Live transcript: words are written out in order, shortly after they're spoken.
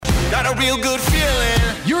got a real good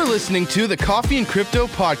feeling. You're listening to the Coffee and Crypto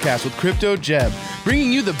podcast with Crypto Jeb,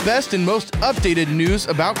 bringing you the best and most updated news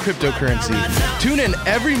about cryptocurrency. Tune in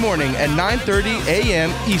every morning at 9:30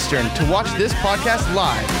 a.m. Eastern to watch this podcast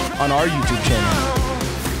live on our YouTube channel.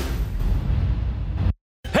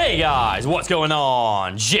 Hey guys, what's going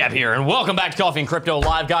on? Jeb here, and welcome back to Coffee and Crypto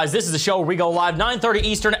Live. Guys, this is the show where we go live 9:30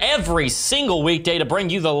 Eastern every single weekday to bring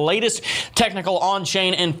you the latest technical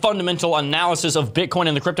on-chain and fundamental analysis of Bitcoin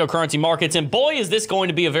and the cryptocurrency markets. And boy, is this going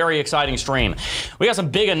to be a very exciting stream. We got some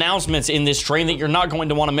big announcements in this stream that you're not going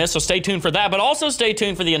to want to miss, so stay tuned for that. But also stay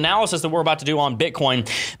tuned for the analysis that we're about to do on Bitcoin,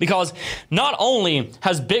 because not only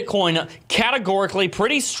has Bitcoin categorically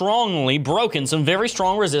pretty strongly broken some very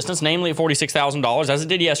strong resistance, namely at $46,000, as it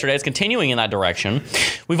did yesterday. It's continuing in that direction.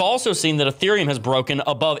 We've also seen that Ethereum has broken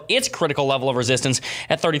above its critical level of resistance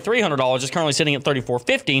at $3,300. It's currently sitting at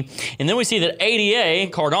 $3,450. And then we see that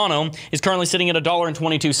ADA, Cardano, is currently sitting at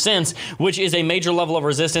 $1.22, which is a major level of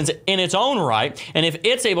resistance in its own right. And if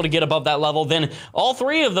it's able to get above that level, then all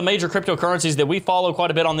three of the major cryptocurrencies that we follow quite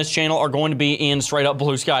a bit on this channel are going to be in straight up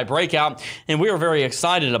blue sky breakout. And we are very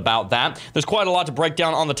excited about that. There's quite a lot to break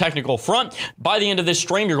down on the technical front. By the end of this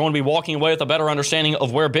stream, you're going to be walking away with a better understanding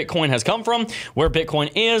of where Bitcoin has come from, where Bitcoin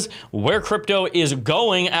is, where crypto is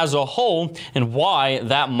going as a whole, and why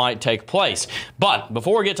that might take place. But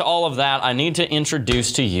before we get to all of that, I need to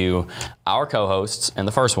introduce to you our co-hosts, and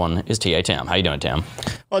the first one is T.A. Tim. How you doing, Tim?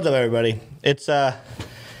 What's up, everybody? It's that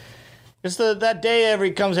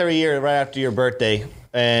day comes every year right after your birthday,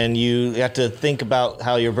 and you have to think about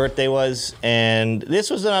how your birthday was. And this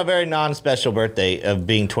was a very non-special birthday of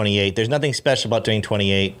being 28. There's nothing special about being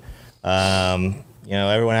 28. You know,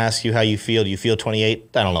 everyone asks you how you feel. Do you feel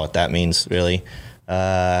 28? I don't know what that means, really.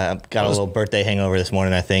 I've got a little birthday hangover this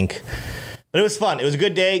morning, I think. But it was fun. It was a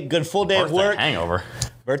good day, good full day of work. Hangover.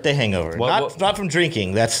 Birthday hangover. Not from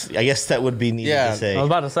drinking. I guess that would be needed to say. I was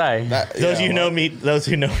about to say. Those who know me know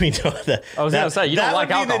that. I was going to say, you don't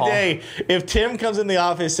like alcohol. That would be the day, if Tim comes in the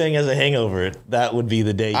office saying he has a hangover, that would be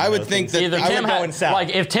the day. I would think that either Tim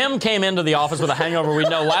if Tim came into the office with a hangover, we'd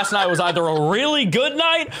know last night was either a really good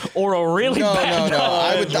night or a really bad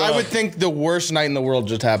night. I would think the worst night in the world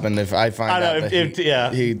just happened if I find out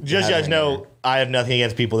that he just you guys know, I have nothing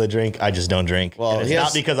against people that drink. I just don't drink. Well, it's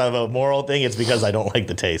not because of a moral thing. It's because I don't like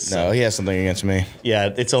the taste. No, he has something against me.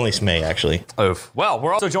 Yeah, it's only Smay, actually. Oof. Well,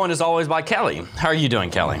 we're also joined as always by Kelly. How are you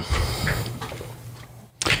doing, Kelly?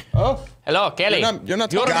 Oh. Hello, Kelly. You're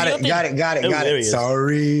not talking. Got it.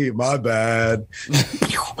 Sorry, my bad.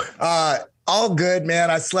 All good,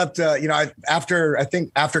 man. I slept,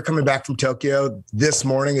 after coming back from Tokyo, this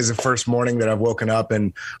morning is the first morning that I've woken up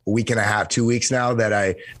in a week and a half, 2 weeks now, that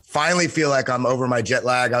I finally feel like I'm over my jet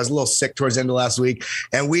lag. I was a little sick towards the end of last week,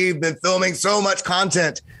 and we've been filming so much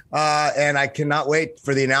content, and I cannot wait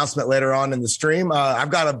for the announcement later on in the stream. I've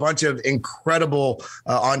got a bunch of incredible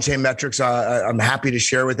on-chain metrics I'm happy to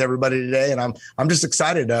share with everybody today, and I'm just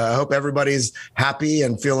excited. I hope everybody's happy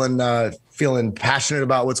and feeling passionate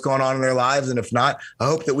about what's going on in their lives. And if not, I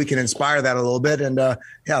hope that we can inspire that a little bit. And a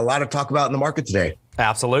lot to talk about in the market today.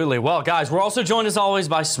 Absolutely. Well, guys, we're also joined as always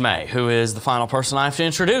by Smay, who is the final person I have to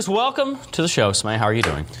introduce. Welcome to the show, Smay. How are you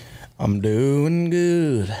doing? I'm doing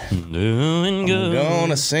good. Doing good. I'm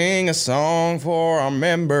gonna sing a song for our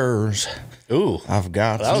members. Ooh, I've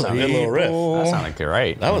got that was a good little riff. That sounded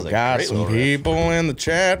great. That was got some people in the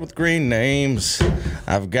chat with green names.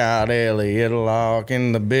 I've got Elliot Locke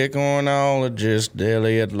and the Bitcoinologist,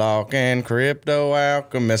 Elliot Locke and Crypto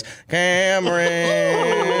Alchemist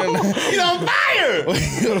Cameron. He's on fire!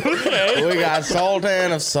 We got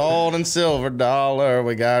Sultan of Salt and Silver Dollar.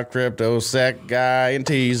 We got Crypto Sec Guy and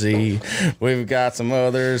TZ. We've got some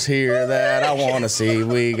others here that I want to see.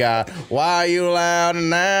 We got Why You Loud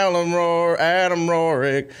and Adam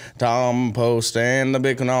Rorick, Tom Post, and the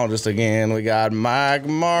Bitcoinologist again. We got Mike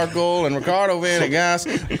Markle and Ricardo Venegas,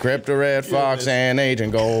 Crypto Red Fox, and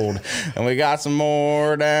Agent Gold. And we got some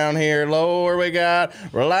more down here lower. We got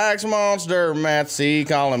Relax Monster, Matt C,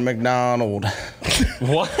 Colin McDonald.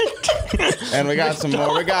 What? And we got some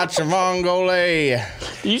more. We got Siobhan Golay.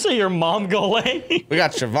 You say your mom Golay? We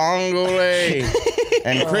got Siobhan Golay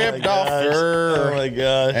and Cryptoffer. Oh my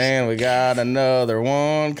gosh. And we got another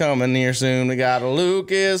one coming here soon. We got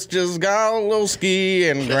Lucas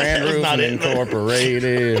Jazgalowski and Grand Roof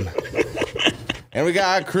Incorporated. And we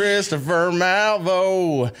got Christopher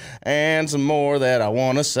Malvo and some more that I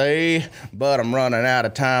want to say, but I'm running out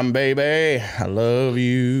of time, baby. I love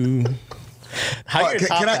you.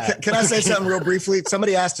 Can I say something real briefly?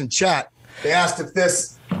 Somebody asked in chat. They asked if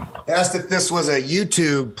this was a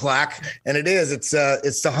YouTube plaque, and it is. It's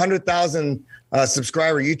the 100,000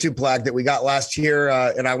 subscriber YouTube plaque that we got last year.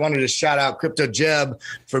 And I wanted to shout out Crypto Jeb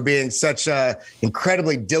for being such a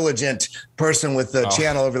incredibly diligent person with the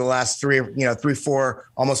channel over the last 3, 4,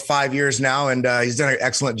 almost 5 years now. And he's done an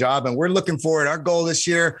excellent job. And we're looking forward. Our goal this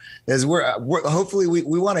year is we're hopefully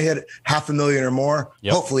we want to hit 500,000 or more,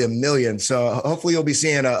 hopefully 1 million. So hopefully you'll be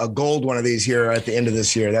seeing a gold one of these here at the end of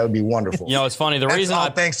this year. That would be wonderful. It's funny.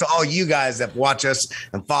 Thanks to all you guys that watch us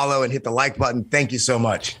and follow and hit the like button. Thank you so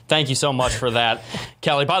much. Thank you so much for that,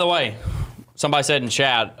 Kelly. By the way, somebody said in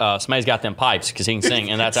chat, Smay's got them pipes because he can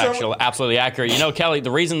sing, and that's actually absolutely accurate. Kelly,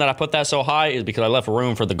 the reason that I put that so high is because I left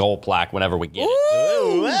room for the gold plaque whenever we get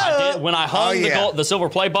it. When I hung the silver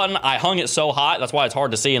play button, I hung it so high. That's why it's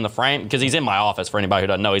hard to see in the frame, because he's in my office, for anybody who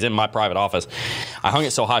doesn't know. He's in my private office. I hung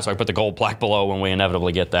it so high so I put the gold plaque below when we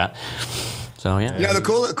inevitably get that. So, yeah.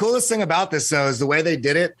 The coolest thing about this, though, is the way they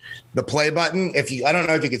did it. The play button, I don't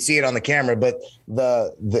know if you could see it on the camera, but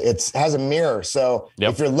it has a mirror. So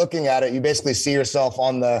if you're looking at it, you basically see yourself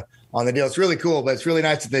on the deal. It's really cool, but it's really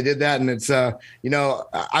nice that they did that. And it's, I've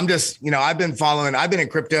been in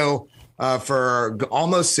crypto for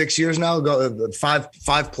almost 6 years now,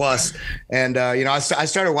 five plus. And, I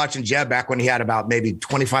started watching Jeb back when he had about maybe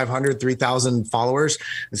 2,500, 3,000 followers.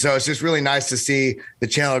 And so it's just really nice to see the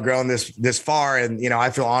channel growing this far. And,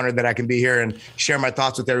 I feel honored that I can be here and share my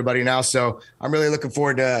thoughts with everybody now. So I'm really looking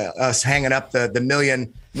forward to us hanging up the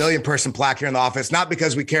million person plaque here in the office, not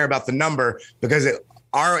because we care about the number, because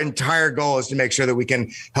our entire goal is to make sure that we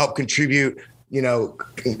can help contribute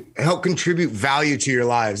value to your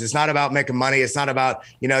lives. It's not about making money. It's not about,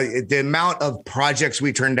 the amount of projects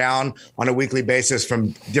we turn down on a weekly basis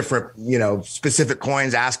from different, specific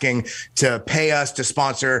coins asking to pay us, to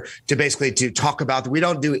sponsor, to basically to talk about. We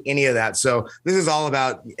don't do any of that. So this is all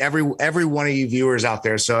about every one of you viewers out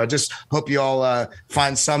there. So I just hope you all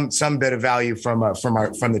find some bit of value from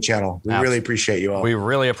the channel. We really appreciate you all. We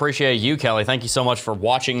really appreciate you, Kelly. Thank you so much for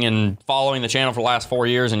watching and following the channel for the last 4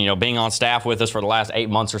 years, and being on staff with us for the last 8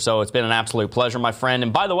 months or so. It's been an absolute pleasure, my friend.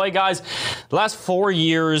 And by the way, guys, the last 4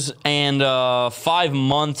 years and 5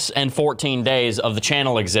 months and 14 days of the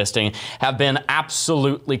channel existing have been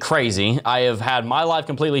absolutely crazy. I have had my life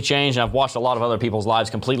completely changed, and I've watched a lot of other people's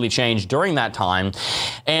lives completely change during that time.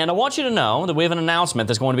 And I want you to know that we have an announcement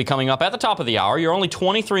that's going to be coming up at the top of the hour. You're only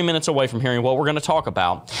 23 minutes away from hearing what we're going to talk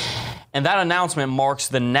about. And that announcement marks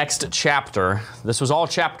the next chapter. This was all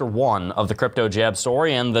chapter 1 of the Crypto Jeb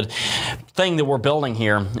story, and the thing that we're building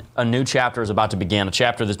here, a new chapter is about to begin, a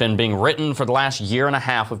chapter that's been being written for the last year and a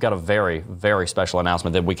half. We've got a very, very special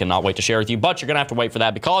announcement that we cannot wait to share with you, but you're going to have to wait for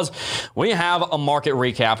that because we have a market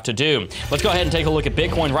recap to do. Let's go ahead and take a look at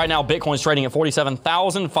Bitcoin. Right now, Bitcoin's trading at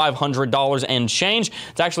 $47,500 and change.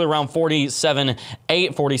 It's actually around $47,800,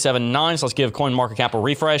 $47,900, so let's give CoinMarketCap a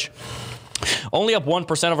refresh. Only up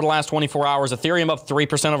 1% over the last 24 hours. Ethereum up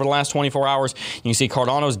 3% over the last 24 hours. You can see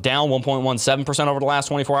Cardano's down 1.17% over the last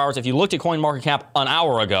 24 hours. If you looked at CoinMarketCap an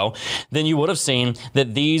hour ago, then you would have seen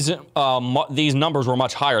that these numbers were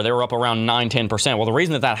much higher. They were up around 9-10%. Well, the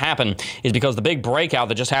reason that happened is because the big breakout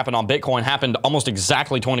that just happened on Bitcoin happened almost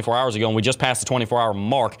exactly 24 hours ago, and we just passed the 24-hour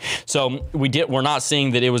mark. So we're not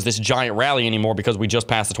seeing that it was this giant rally anymore because we just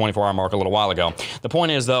passed the 24-hour mark a little while ago. The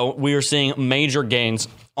point is, though, we are seeing major gains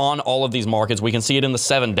on all of these markets. We can see it in the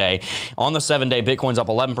 7-day. On the 7-day, Bitcoin's up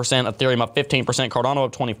 11%, Ethereum up 15%, Cardano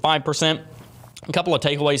up 25%. A couple of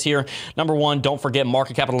takeaways here. Number one, don't forget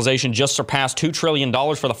market capitalization just surpassed $2 trillion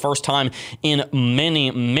for the first time in many,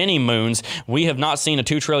 many moons. We have not seen a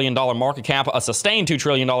 $2 trillion market cap, a sustained $2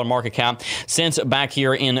 trillion market cap, since back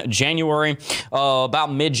here in January,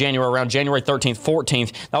 about mid-January, around January 13th,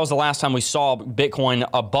 14th. That was the last time we saw Bitcoin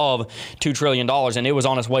above $2 trillion, and it was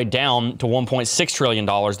on its way down to $1.6 trillion,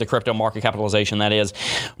 the crypto market capitalization, that is.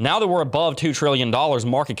 Now that we're above $2 trillion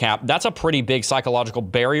market cap, that's a pretty big psychological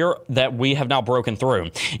barrier that we have now broken through.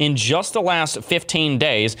 In just the last 15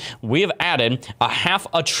 days, we have added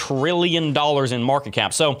 $500 billion in market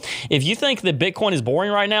cap. So if you think that Bitcoin is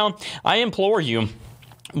boring right now, I implore you,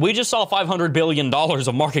 we just saw $500 billion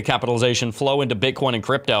of market capitalization flow into Bitcoin and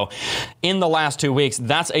crypto in the last 2 weeks.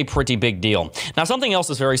 That's a pretty big deal. Now, something else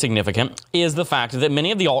that's very significant is the fact that many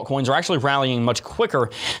of the altcoins are actually rallying much quicker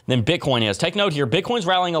than Bitcoin is. Take note here, Bitcoin's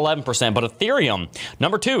rallying 11%, but Ethereum,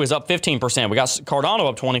 number 2, is up 15%. We got Cardano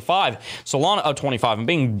up 25%, Solana up 25%. I'm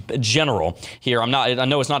being general here. I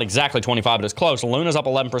know it's not exactly 25, but it's close. Luna's up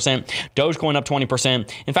 11%, Dogecoin up 20%.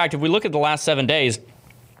 In fact, if we look at the last 7 days,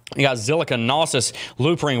 You got Zilliqa, Gnosis,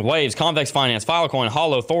 Loopring, Waves, Convex Finance, Filecoin,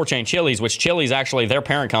 Hollow, Thorchain, Chiliz, which Chiliz, actually, their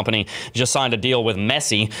parent company, just signed a deal with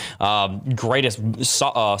Messi, greatest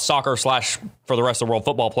soccer / for the rest of the world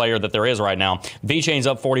football player that there is right now. VeChain's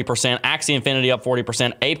up 40%, Axie Infinity up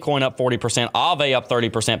 40%, ApeCoin up 40%, Aave up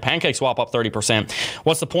 30%, PancakeSwap up 30%.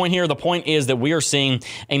 What's the point here? The point is that we are seeing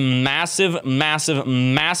a massive, massive,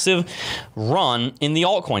 massive run in the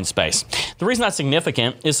altcoin space. The reason that's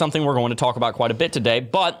significant is something we're going to talk about quite a bit today,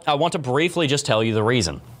 but I want to briefly just tell you the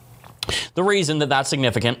reason. The reason that that's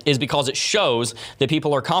significant is because it shows that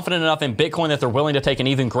people are confident enough in Bitcoin that they're willing to take an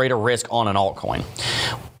even greater risk on an altcoin.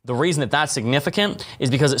 The reason that that's significant is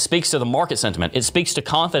because it speaks to the market sentiment. It speaks to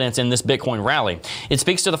confidence in this Bitcoin rally. It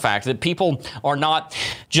speaks to the fact that people are not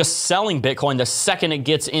just selling Bitcoin the second it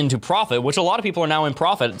gets into profit, which a lot of people are now in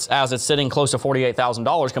profit as it's sitting close to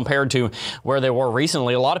 $48,000 compared to where they were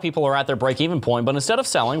recently. A lot of people are at their break-even point, but instead of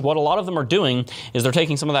selling, what a lot of them are doing is they're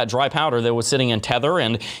taking some of that dry powder that was sitting in Tether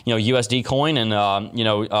and USD Coin and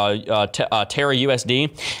Terra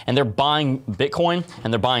USD, and they're buying Bitcoin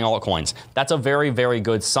and they're buying altcoins. That's a very, very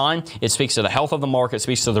good sign. It speaks to the health of the market,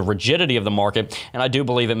 speaks to the rigidity of the market, and I do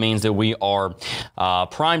believe it means that we are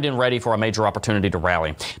primed and ready for a major opportunity to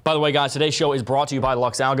rally. By the way, guys, today's show is brought to you by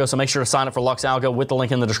LuxAlgo, so make sure to sign up for LuxAlgo with the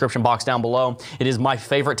link in the description box down below. It is my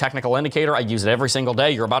favorite technical indicator. I use it every single day.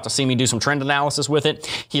 You're about to see me do some trend analysis with it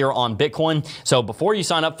here on Bitcoin. So before you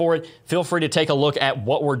sign up for it, feel free to take a look at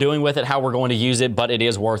what we're doing with it, how we're going to use it, but it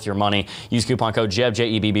is worth your money. Use coupon code JEB,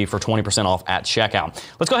 J-E-B-B, for 20% off at checkout.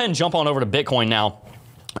 Let's go ahead and jump on over to Bitcoin now.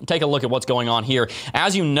 Take a look at what's going on here.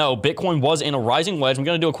 As you know, Bitcoin was in a rising wedge. I'm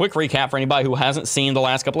going to do a quick recap for anybody who hasn't seen the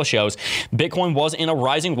last couple of shows. Bitcoin was in a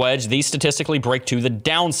rising wedge. These statistically break to the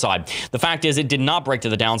downside. The fact is it did not break to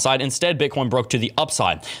the downside. Instead, Bitcoin broke to the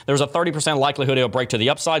upside. There's a 30% likelihood it'll break to the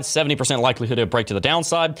upside, 70% likelihood it'll break to the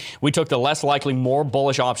downside. We took the less likely, more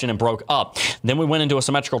bullish option and broke up. Then we went into a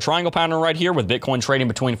symmetrical triangle pattern right here with Bitcoin trading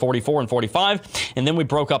between 44 and 45. And then we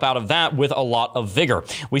broke up out of that with a lot of vigor.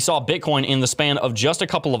 We saw Bitcoin in the span of just a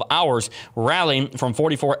couple of hours rallying from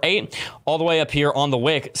 44.8 all the way up here on the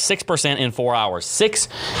wick, 6% in 4 hours.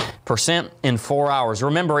 6% in 4 hours.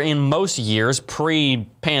 Remember, in most years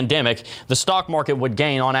pre-pandemic, the stock market would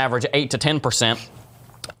gain on average 8 to 10%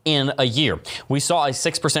 in a year. We saw a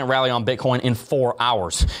 6% rally on Bitcoin in 4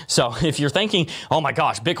 hours. So if you're thinking, oh my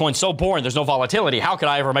gosh, Bitcoin's so boring, there's no volatility, how could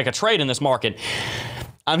I ever make a trade in this market?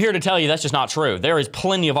 I'm here to tell you that's just not true. There is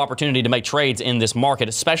plenty of opportunity to make trades in this market,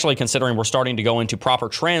 especially considering we're starting to go into proper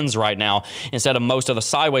trends right now instead of most of the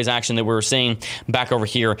sideways action that we were seeing back over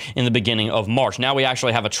here in the beginning of March. Now we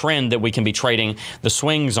actually have a trend that we can be trading the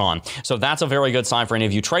swings on. So that's a very good sign for any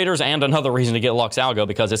of you traders and another reason to get LuxAlgo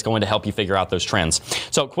because it's going to help you figure out those trends.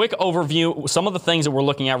 So quick overview, some of the things that we're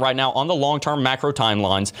looking at right now on the long-term macro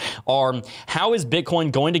timelines are how is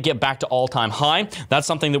Bitcoin going to get back to all-time high? That's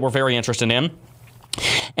something that we're very interested in.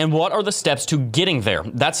 And what are the steps to getting there?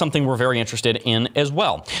 That's something we're very interested in as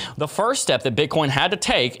well. The first step that Bitcoin had to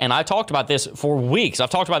take, and I talked about this for weeks, I've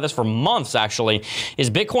talked about this for months actually, is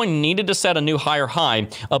Bitcoin needed to set a new higher high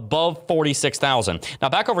above 46,000. Now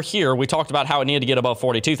back over here, we talked about how it needed to get above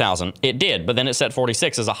 42,000. It did, but then it set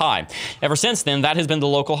 46 as a high. Ever since then, that has been the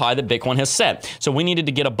local high that Bitcoin has set. So we needed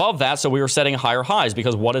to get above that, so we were setting higher highs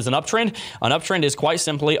because what is an uptrend? An uptrend is quite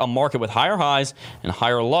simply a market with higher highs and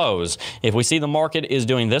higher lows. If we see the market is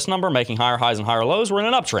doing this number, making higher highs and higher lows, we're in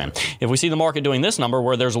an uptrend. If we see the market doing this number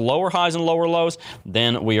where there's lower highs and lower lows,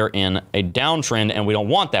 then we are in a downtrend, and we don't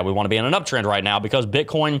want that. We want to be in an uptrend right now because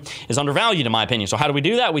Bitcoin is undervalued in my opinion. So how do we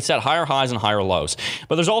do that? We set higher highs and higher lows.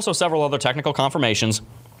 But there's also several other technical confirmations,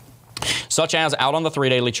 such as out on the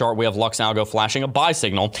 3-daily chart, we have LuxAlgo flashing a buy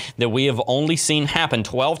signal that we have only seen happen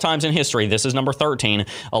 12 times in history. This is number 13.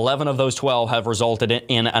 11 of those 12 have resulted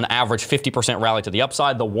in an average 50% rally to the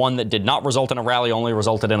upside. The one that did not result in a rally only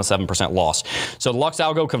resulted in a 7% loss. So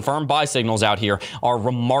LuxAlgo confirmed buy signals out here are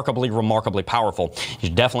remarkably, remarkably powerful. You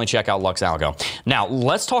should definitely check out LuxAlgo. Now,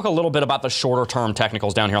 let's talk a little bit about the shorter term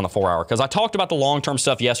technicals down here on the 4-hour, because I talked about the long-term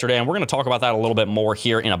stuff yesterday, and we're going to talk about that a little bit more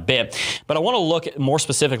here in a bit. But I want to look more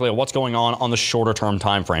specifically at what's going on the shorter term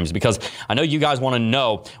time frames, because I know you guys want to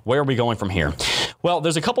know where are we going from here. Well,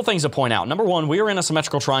 there's a couple things to point out. Number one, we are in a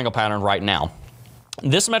symmetrical triangle pattern right now.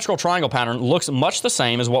 This symmetrical triangle pattern looks much the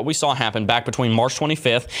same as what we saw happen back between March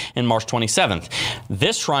 25th and March 27th.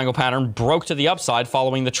 This triangle pattern broke to the upside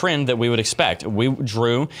following the trend that we would expect. We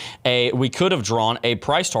could have drawn a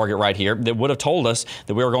price target right here that would have told us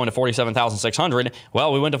that we were going to 47,600.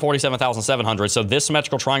 Well, we went to 47,700. So this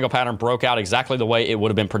symmetrical triangle pattern broke out exactly the way it would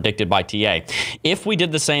have been predicted by TA. If we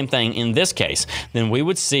did the same thing in this case, then we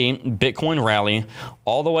would see Bitcoin rally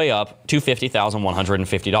all the way up to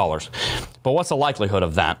 $50,150. But what's the likelihood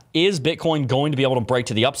of that? Is Bitcoin going to be able to break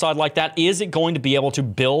to the upside like that? Is it going to be able to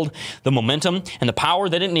build the momentum and the power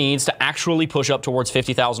that it needs to actually push up towards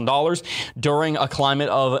 $50,000 during a climate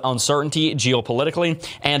of uncertainty geopolitically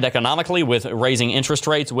and economically, with raising interest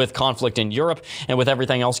rates, with conflict in Europe, and with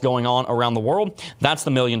everything else going on around the world? That's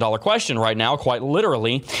the million-dollar question right now, quite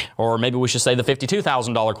literally, or maybe we should say the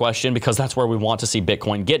 $52,000 question, because that's where we want to see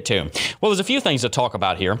Bitcoin get to. Well, there's a few things to talk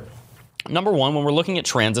about here. Number one, when we're looking at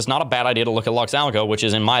trends, it's not a bad idea to look at Lux Algo, which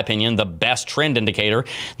is, in my opinion, the best trend indicator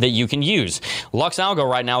that you can use. Lux Algo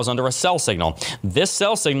right now is under a sell signal. This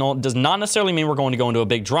sell signal does not necessarily mean we're going to go into a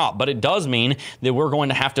big drop, but it does mean that we're going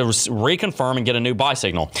to have to reconfirm and get a new buy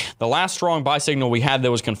signal. The last strong buy signal we had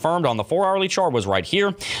that was confirmed on the 4-hourly chart was right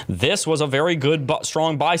here. This was a very good,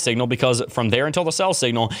 strong buy signal, because from there until the sell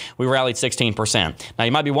signal, we rallied 16%. Now,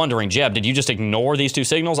 you might be wondering, Jeb, did you just ignore these two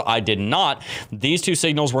signals? I did not. These two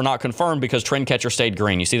signals were not confirmed because trend catcher stayed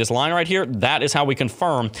green. You see this line right here? That is how we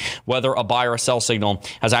confirm whether a buy or a sell signal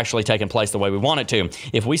has actually taken place the way we want it to.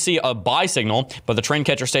 If we see a buy signal, but the trend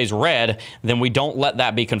catcher stays red, then we don't let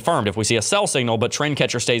that be confirmed. If we see a sell signal, but trend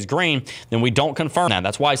catcher stays green, then we don't confirm that.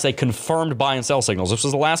 That's why I say confirmed buy and sell signals. This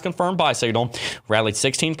was the last confirmed buy signal, rallied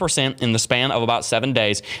 16% in the span of about 7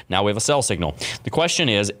 days. Now we have a sell signal. The question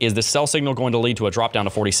is the sell signal going to lead to a drop down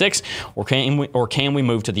to 46, or can we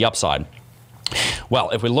move to the upside?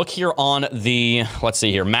 Well, if we look here on the, let's see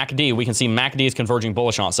here, MACD, we can see MACD is converging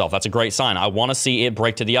bullish on itself. That's a great sign. I want to see it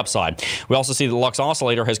break to the upside. We also see the Lux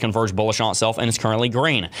Oscillator has converged bullish on itself and is currently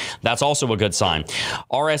green. That's also a good sign.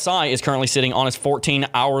 RSI is currently sitting on its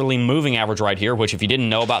 14-hourly moving average right here, which, if you didn't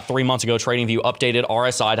know, about 3 months ago, TradingView updated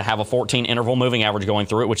RSI to have a 14 interval moving average going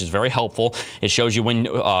through it, which is very helpful. It shows you when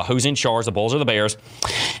who's in charge, the bulls or the bears.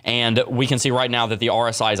 And we can see right now that the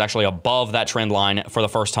RSI is actually above that trend line for the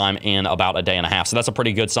first time in about a day and a half. So that's a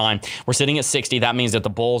pretty good sign. We're sitting at 60. That means that the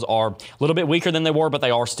bulls are a little bit weaker than they were, but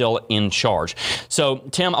they are still in charge. So,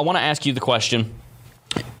 Tim, I want to ask you the question.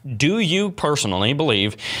 Do you personally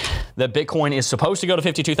believe that Bitcoin is supposed to go to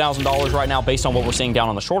 $52,000 right now based on what we're seeing down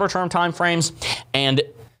on the shorter term time frames? And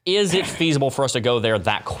is it feasible for us to go there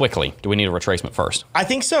that quickly? Do we need a retracement first? I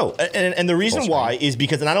think so. And the reason why is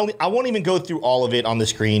because, and I won't even go through all of it on the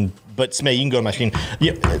screen, but Smay, you can go to my screen.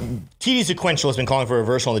 Yeah, TD Sequential has been calling for a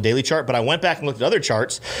reversal on the daily chart, but I went back and looked at other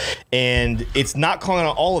charts, and it's not calling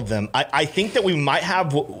on all of them. I think that we might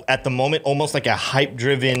have, at the moment, almost like a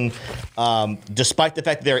hype-driven, despite the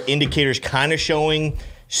fact that there are indicators kind of showing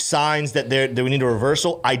signs that we need a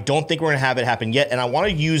reversal, I don't think we're going to have it happen yet, and I want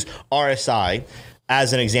to use RSI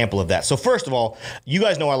as an example of that. So first of all, you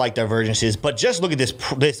guys know I like divergences, but just look at this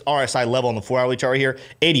RSI level on the 4-hourly chart here,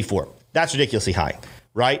 84. That's ridiculously high,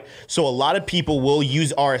 right? So a lot of people will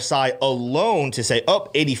use RSI alone to say, oh,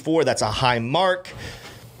 84, that's a high mark.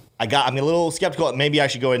 I'm a little skeptical. Maybe I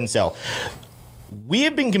should go ahead and sell. We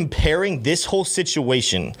have been comparing this whole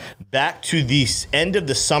situation back to the end of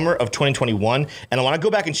the summer of 2021, and I want to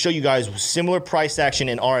go back and show you guys similar price action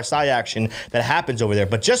and RSI action that happens over there.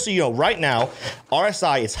 But just so you know, right now,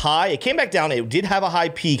 RSI is high. It came back down. It did have a high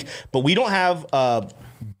peak, but we don't have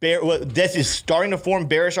this is starting to form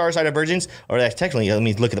bearish RSI divergence, or that's technically, let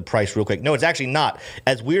me look at the price real quick. No, it's actually not.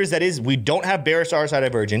 As weird as that is, we don't have bearish RSI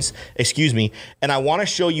divergence, and I want to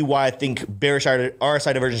show you why I think bearish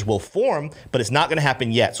RSI divergence will form, but it's not going to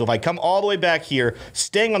happen yet. So if I come all the way back here,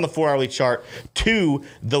 staying on the 4-hourly chart, to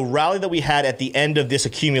the rally that we had at the end of this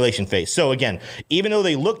accumulation phase. So again, even though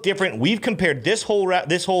they look different, we've compared this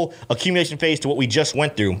whole accumulation phase to what we just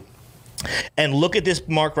went through. And look at this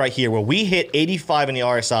mark right here where we hit 85 in the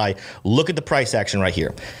RSI. Look at the price action right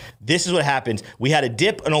here. This is what happened. We had a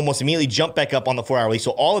dip and almost immediately jumped back up on the 4-hourly.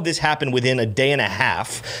 So all of this happened within a day and a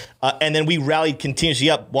half. And then we rallied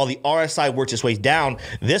continuously up while the RSI worked its way down.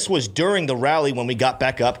 This was during the rally when we got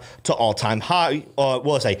back up to all-time high.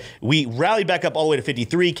 We rallied back up all the way to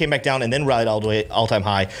 53, came back down, and then rallied all the way all-time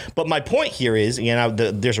high. But my point here is,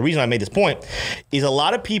 there's a reason I made this point, is a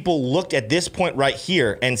lot of people looked at this point right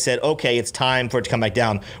here and said, okay, it's time for it to come back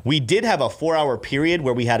down. We did have a 4-hour period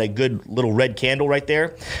where we had a good little red candle right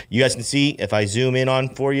there. You guys can see, if I zoom in on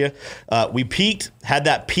for you, we peaked, had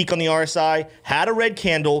that peak on the RSI, had a red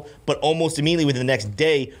candle, but almost immediately within the next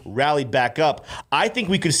day, rallied back up. I think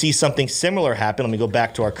we could see something similar happen. Let me go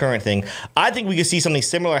back to our current thing. I think we could see something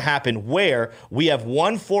similar happen where we have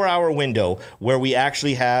one 4-hour window where we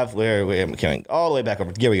actually have, where I'm coming all the way back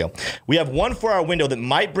over. Here we go. We have one 4-hour window that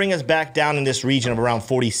might bring us back down in this region of around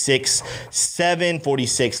 46.7,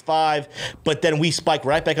 46.5, but then we spike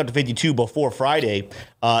right back up to 52 before Friday.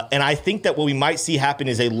 And I think that what we might see happen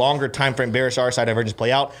is a longer time frame bearish RSI divergence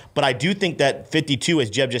play out. But I do think that 52, as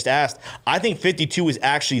Jeb just asked, past, I think 52 is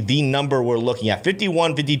actually the number we're looking at.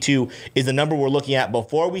 51, 52 is the number we're looking at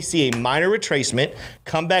before we see a minor retracement,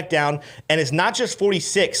 come back down, and it's not just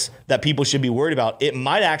 46 that people should be worried about. It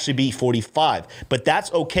might actually be 45, but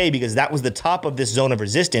that's okay because that was the top of this zone of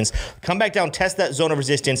resistance. Come back down, test that zone of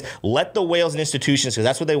resistance, let the whales and institutions, because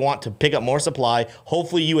that's what they want, to pick up more supply.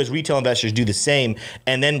 Hopefully you as retail investors do the same,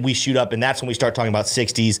 and then we shoot up, and that's when we start talking about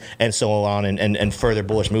 60s and so on and further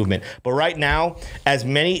bullish movement. But right now, as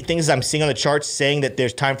many things as I'm seeing on the charts saying that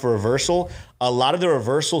there's time for reversal, a lot of the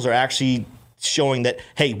reversals are actually showing that,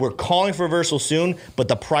 hey, we're calling for reversal soon, but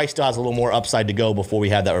the price still has a little more upside to go before we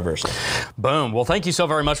have that reversal. Boom. Well, thank you so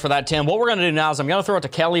very much for that, Tim. What we're going to do now is I'm going to throw it to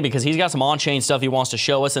Kelly because he's got some on-chain stuff he wants to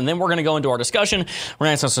show us, and then we're going to go into our discussion. We're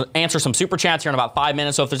going to answer some super chats here in about 5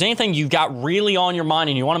 minutes. So if there's anything you've got really on your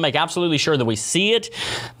mind and you want to make absolutely sure that we see it,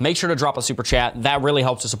 make sure to drop a super chat. That really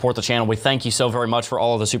helps to support the channel. We thank you so very much for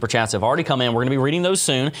all of the super chats that have already come in. We're going to be reading those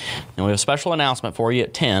soon, and we have a special announcement for you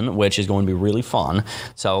at 10, which is going to be really fun.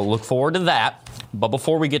 So look forward to that. But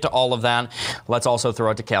before we get to all of that, let's also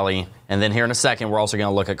throw it to Kelly. And then here in a second, we're also going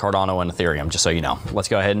to look at Cardano and Ethereum, just so you know. Let's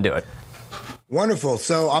go ahead and do it. Wonderful.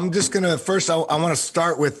 So I'm just going to first, I want to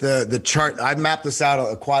start with the chart. I mapped this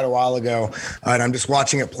out quite a while ago, and I'm just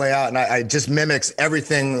watching it play out. And I just mimics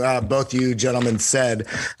everything both you gentlemen said.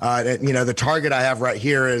 The target I have right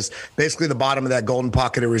here is basically the bottom of that golden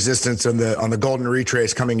pocket of resistance on the golden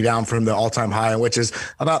retrace coming down from the all-time high, which is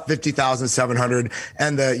about 50,700,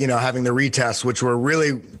 and having the retest, which we're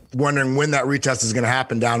really wondering when that retest is going to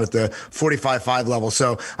happen down at the 45.5 level.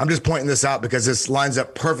 So I'm just pointing this out because this lines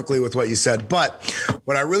up perfectly with what you said. But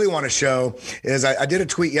what I really want to show is I did a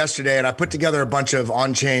tweet yesterday and I put together a bunch of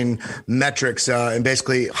on-chain metrics and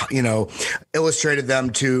basically, illustrated them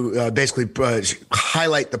to basically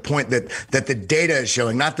highlight the point that the data is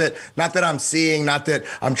showing. Not that I'm seeing, not that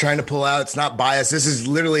I'm trying to pull out. It's not biased. This is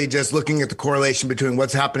literally just looking at the correlation between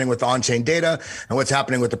what's happening with the on-chain data and what's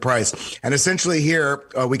happening with the price. And essentially here,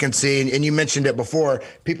 we can see, and you mentioned it before,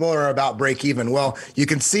 people are about break even. Well, you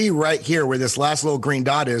can see right here where this last little green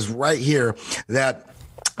dot is right here that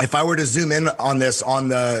if I were to zoom in on this on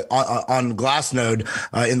Glassnode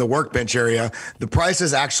in the workbench area, the price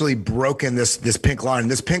has actually broken this pink line.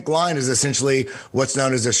 This pink line is essentially what's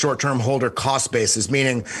known as a short-term holder cost basis,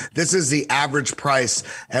 meaning this is the average price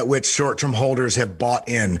at which short-term holders have bought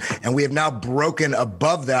in. And we have now broken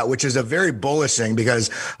above that, which is a very bullish thing because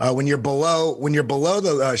when you're below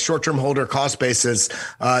the short-term holder cost basis,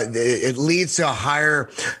 it leads to a higher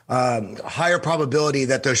probability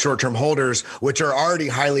that those short-term holders, which are already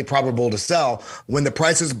highly probable to sell, when the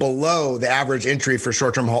price is below the average entry for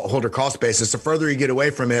short-term holder cost basis, the further you get away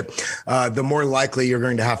from it, the more likely you're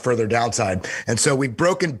going to have further downside. And so we've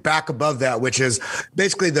broken back above that, which is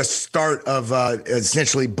basically the start of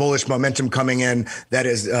essentially bullish momentum coming in that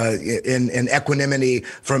is in equanimity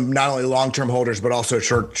from not only long-term holders, but also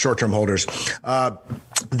short-term holders.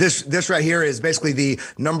 This right here is basically the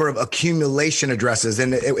number of accumulation addresses.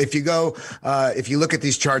 And if you look at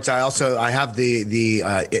these charts, I have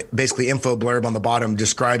the basically info blurb on the bottom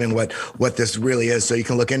describing what this really is. So you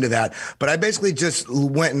can look into that. But I basically just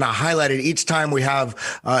went and I highlighted each time we have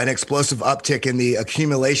an explosive uptick in the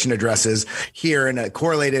accumulation addresses here, and it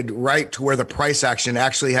correlated right to where the price action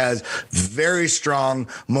actually has very strong,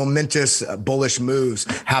 momentous, bullish moves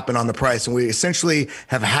happen on the price. And we essentially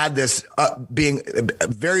have had this being a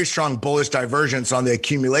very strong bullish divergence on the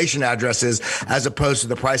accumulation addresses as opposed to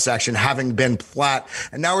the price action having been flat.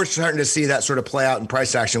 And now we're starting to see that sort of play out in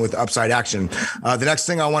price action with upside action. The next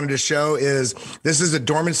thing I wanted to show is this is a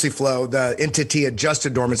dormancy flow, the entity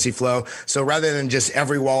adjusted dormancy flow. So rather than just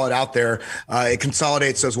every wallet out there, it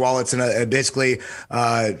consolidates those wallets and basically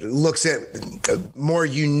looks at more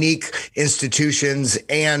unique institutions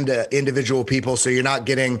and individual people. So you're not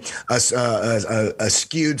getting a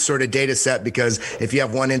skewed sort of data set, because if you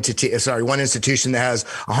have one institution that has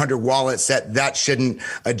 100 wallets, that shouldn't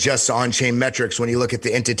adjust to on-chain metrics when you look at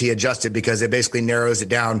the entity adjusted, because it basically narrows it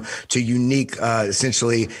down to unique,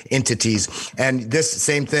 essentially, entities. And this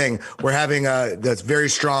same thing, we're having this very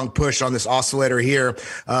strong push on this oscillator here,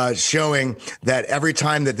 showing that every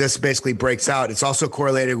time that this basically breaks out, it's also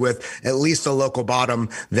correlated with at least a local bottom,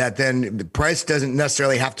 that then the price doesn't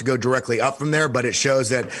necessarily have to go directly up from there, but it shows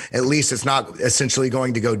that at least it's not essentially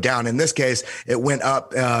going to go down. In this case, it went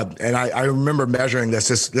up, and I remember measuring this.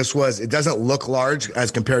 It doesn't look large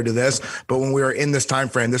as compared to this, but when we were in this time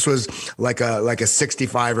frame, this was like a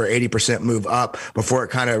 65 or 80% move up before it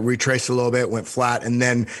kind of retraced a little bit, went flat, and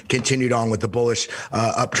then continued on with the bullish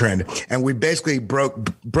uptrend. And we basically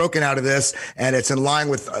broken out of this, and it's in line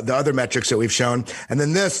with the other metrics that we've shown. And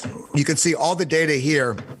then this, you can see all the data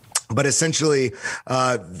here But essentially,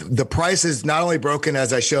 the price is not only broken,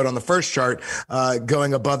 as I showed on the first chart,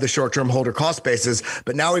 going above the short-term holder cost basis,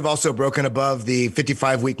 but now we've also broken above the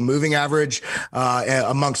 55-week moving average,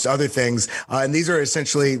 amongst other things. And these are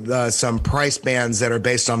essentially some price bands that are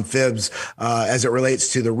based on fibs as it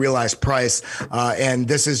relates to the realized price. And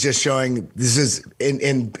this is just showing, this is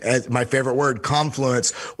in my favorite word,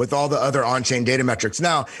 confluence with all the other on-chain data metrics.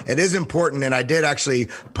 Now, it is important, and I did actually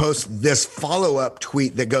post this follow-up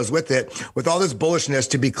tweet that goes with it. With all this bullishness,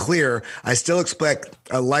 to be clear, I still expect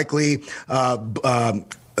a likely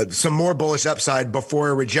some more bullish upside before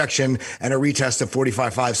a rejection and a retest of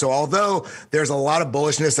 45.5. So although there's a lot of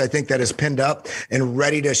bullishness, I think that is pinned up and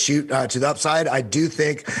ready to shoot to the upside, I do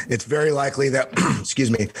think it's very likely that, excuse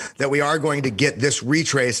me, that we are going to get this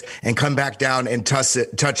retrace and come back down and touch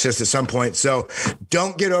this at some point. So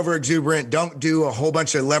don't get over exuberant. Don't do a whole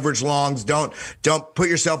bunch of leverage longs. Don't put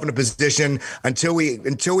yourself in a position until we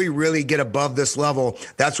really get above this level.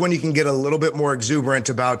 That's when you can get a little bit more exuberant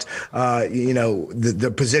about,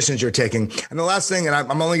 the positions you're taking. And the last thing, and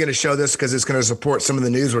I'm only going to show this because it's going to support some of the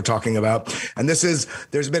news we're talking about. And this is,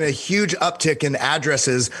 there's been a huge uptick in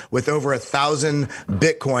addresses with over 1,000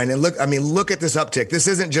 Bitcoin. And look at this uptick. This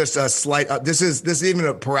isn't just a slight up. This is even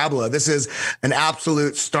a parabola. This is an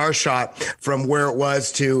absolute star shot from where it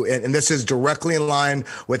was to, and this is directly in line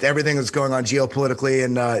with everything that's going on geopolitically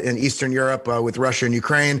in Eastern Europe with Russia and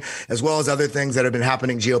Ukraine, as well as other things that have been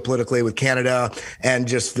happening geopolitically with Canada and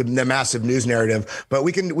just the massive news narrative. But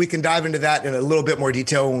we can dive into that in a little bit more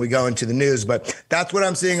detail when we go into the news. But that's what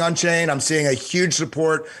I'm seeing on chain. I'm seeing a huge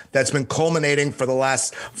support that's been culminating for the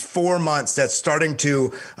last 4 months that's starting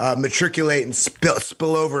to matriculate and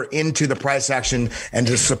spill over into the price action and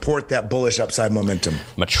to support that bullish upside momentum.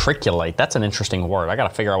 Matriculate. That's an interesting word. I got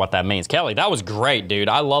to figure out what that means. Kelly, that was great, dude.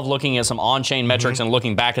 I love looking at some on-chain metrics and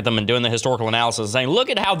looking back at them and doing the historical analysis and saying, look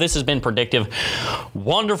at how this has been predictive.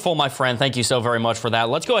 Wonderful, my friend. Thank you so very much for that.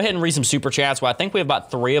 Let's go ahead and read some super chats. Well, I think we have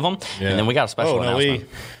about 3 of them, and then we got a special announcement.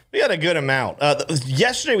 We got a good amount.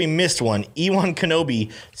 Yesterday we missed one. Ewan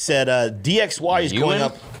Kenobi said DXY is going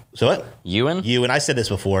up. So what? Ewan? Ewan. I said this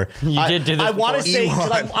before. You did do this I want to say,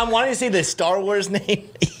 I'm wanting to say the Star Wars name.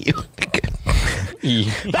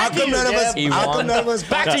 How come none of us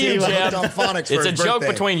back to you, Jeb. It's a joke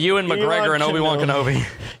between Ewan McGregor and Obi-Wan Kenobi.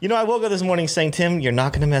 You know, I woke up this morning saying, Tim, you're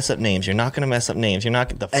not going to mess up names. You're not going to mess up names. You're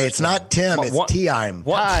not. Hey, it's not Tim. It's Time.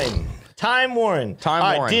 Time Warren. All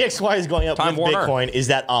right, DXY is going up with Bitcoin. Is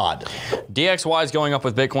that odd? DXY is going up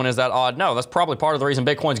with Bitcoin. Is that odd? No, that's probably part of the reason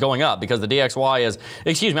Bitcoin's going up, because the DXY is,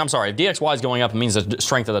 if DXY is going up, it means the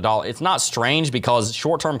strength of the dollar. It's not strange because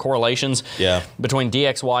short-term correlations between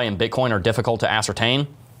DXY and Bitcoin are difficult to ascertain.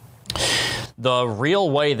 The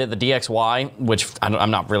real way that the DXY, which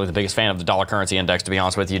I'm not really the biggest fan of the dollar currency index, to be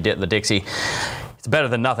honest with you, the Dixie, it's better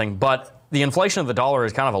than nothing, but the inflation of the dollar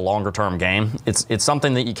is kind of a longer-term game. It's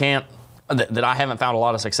something that you can't, that I haven't found a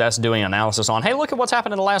lot of success doing analysis on. Hey, look at what's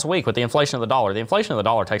happened in the last week with the inflation of the dollar. The inflation of the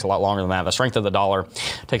dollar takes a lot longer than that. The strength of the dollar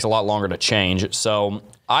takes a lot longer to change. So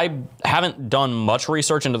I haven't done much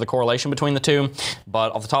research into the correlation between the two,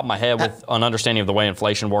 but off the top of my head, with an understanding of the way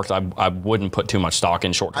inflation works, I wouldn't put too much stock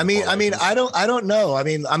in short-term. I don't know.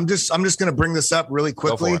 I'm just going to bring this up really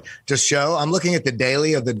quickly to show. I'm looking at the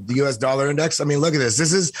daily of the U.S. dollar index. I mean, look at this.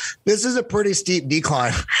 This is a pretty steep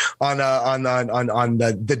decline on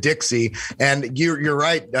the Dixie. And you're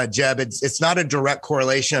right, Jeb. It's not a direct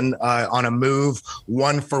correlation on a move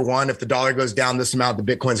 1-for-1. If the dollar goes down this amount,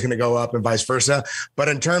 the Bitcoin's going to go up and vice versa. But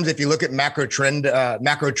in terms, if you look at macro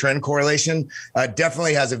trend correlation,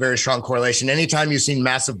 definitely has a very strong correlation. Anytime you've seen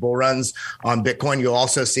massive bull runs on Bitcoin, you'll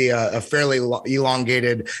also see a fairly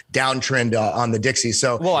elongated downtrend on the Dixie.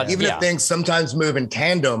 So if things sometimes move in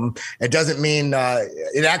tandem, it doesn't mean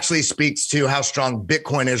it actually speaks to how strong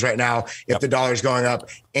Bitcoin is right now if the dollar is going up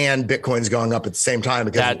and Bitcoin's going up at the same time,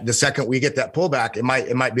 because the second we get that pullback, it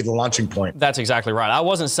might be the launching point. That's exactly right. I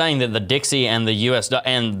wasn't saying that the Dixie and the US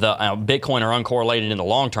and the Bitcoin are uncorrelated in the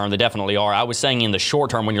long term. They definitely are. I was saying in the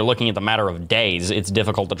short term, when you're looking at the matter of days, it's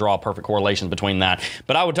difficult to draw perfect correlations between that.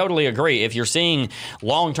 But I would totally agree. If you're seeing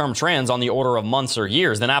long-term trends on the order of months or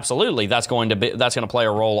years, then absolutely that's going to play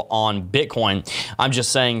a role on Bitcoin. I'm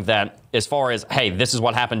just saying that as far as, hey, this is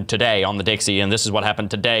what happened today on the Dixie and this is what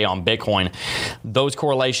happened today on Bitcoin, those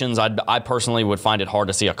correlations, I personally would find it hard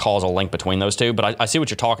to see a causal link between those two. But I see what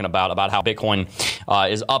you're talking about how Bitcoin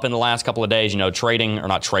is up in the last couple of days,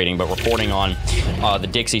 reporting on the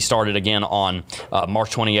Dixie started again on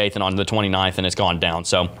March 28th and on the 29th, and it's gone down.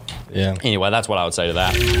 So anyway, that's what I would say to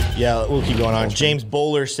that. Yeah, we'll keep going on. James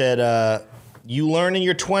Bowler said, you learn in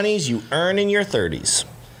your 20s, you earn in your 30s.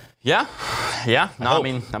 Yeah, Yeah, no, I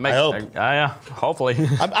mean, that makes, I hope. Yeah, hopefully.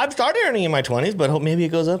 I've started earning in my 20s, but hope maybe it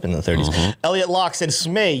goes up in the 30s. Mm-hmm. Elliot Locke said,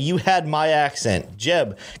 Smay, you had my accent.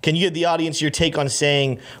 Jeb, can you give the audience your take on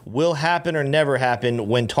saying will happen or never happen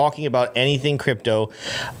when talking about anything crypto?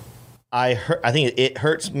 I think it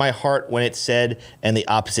hurts my heart when it's said and the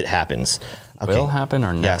opposite happens. Okay. Will happen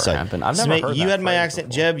or never happen? I've never heard you that had my accent,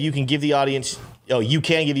 before. Jeb. You can give the audience. Oh, you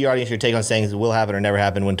can give your audience your take on saying it will happen or never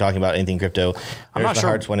happen when talking about anything crypto. I'm not sure.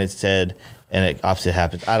 Hearts when it's said and the opposite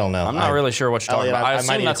happens. I don't know. I'm not really sure what you're talking about.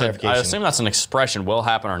 I assume that's an expression, will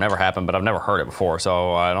happen or never happen, but I've never heard it before,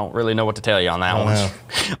 so I don't really know what to tell you on that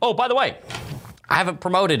one. Oh, by the way, I haven't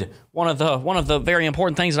promoted one of the very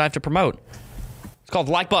important things that I have to promote. It's called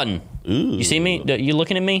the like button. Ooh. You see me? You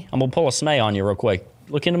looking at me? I'm gonna pull a Smay on you real quick.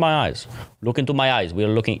 Look into my eyes. Look into my eyes. We are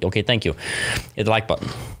looking. Okay, thank you. Hit the like button.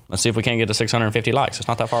 Let's see if we can get to 650 likes. It's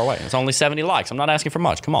not that far away. It's only 70 likes. I'm not asking for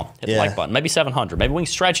much. Come on, hit the like button. Maybe 700. Maybe we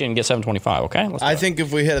can stretch it and get 725. Okay. I think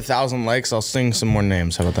if we hit 1,000 likes, I'll sing some more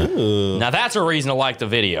names. How about that? Ooh. Now that's a reason to like the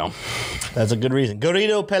video. That's a good reason.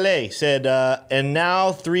 Gorito Pele said, and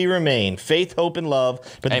now 3 remain: faith, hope, and love.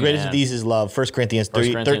 But the greatest of these is love. 1 Corinthians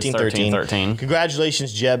 13:13.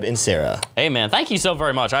 Congratulations, Jeb and Sarah. Hey man, thank you so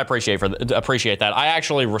very much. I appreciate that. I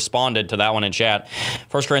actually responded to that one in chat.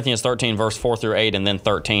 1 Corinthians 13 verse 4 through 8 and then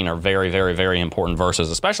 13 are very, very, very important verses,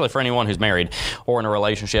 especially for anyone who's married or in a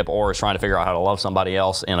relationship or is trying to figure out how to love somebody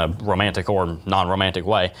else in a romantic or non-romantic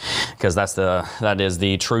way, because that is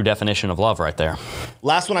the true definition of love right there.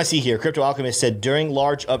 Last one I see here, Crypto Alchemist said, during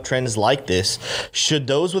large uptrends like this, should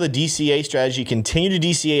those with a DCA strategy continue to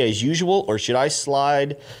DCA as usual, or should I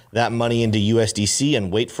slide that money into USDC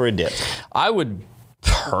and wait for a dip? I would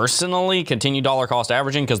personally continue dollar cost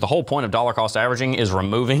averaging, because the whole point of dollar cost averaging is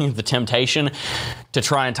removing the temptation to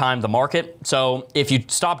try and time the market. So if you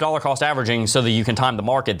stop dollar cost averaging so that you can time the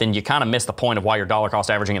market, then you kind of miss the point of why you're dollar cost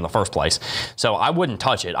averaging in the first place. So I wouldn't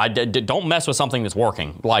touch it. Don't mess with something that's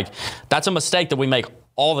working. Like, that's a mistake that we make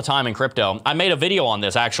all the time in crypto. I made a video on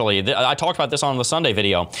this, actually. I talked about this on the Sunday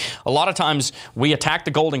video. A lot of times we attack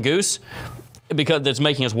the golden goose because it's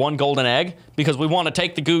making us one golden egg, because we want to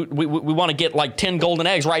take the goose, we want to get like 10 golden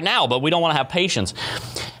eggs right now, but we don't want to have patience.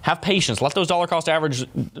 Have patience. Let those dollar cost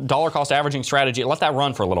averaging strategy, let that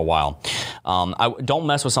run for a little while. Don't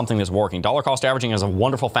mess with something that's working. Dollar cost averaging is a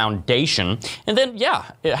wonderful foundation, and then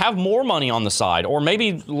have more money on the side, or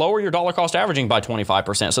maybe lower your dollar cost averaging by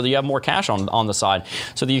 25% so that you have more cash on the side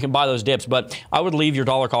so that you can buy those dips. But I would leave your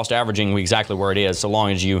dollar cost averaging exactly where it is, so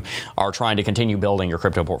long as you are trying to continue building your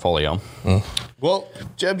crypto portfolio. Well,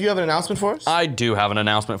 Jeb, do you have an announcement for us? I do have an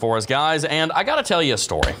announcement for us, guys, and I got to tell you a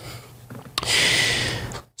story.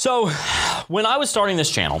 So, when I was starting this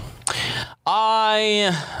channel,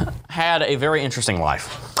 I had a very interesting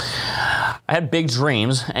life. I had big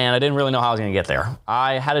dreams, and I didn't really know how I was going to get there.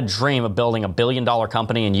 I had a dream of building $1 billion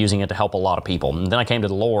company and using it to help a lot of people. And then I came to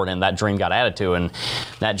the Lord, and that dream got added to, and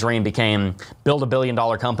that dream became build $1 billion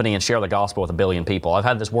company and share the gospel with 1 billion people. I've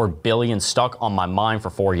had this word billion stuck on my mind for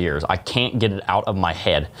 4 years. I can't get it out of my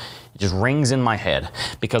head. It just rings in my head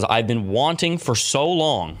because I've been wanting for so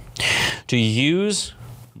long to use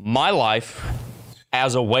my life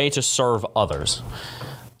as a way to serve others.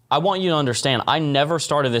 I want you to understand, I never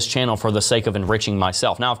started this channel for the sake of enriching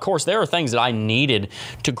myself. Now, of course, there are things that I needed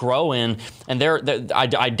to grow in, and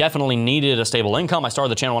I definitely needed a stable income. I started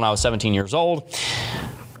the channel when I was 17 years old,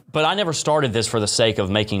 but I never started this for the sake of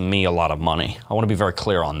making me a lot of money. I want to be very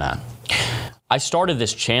clear on that. I started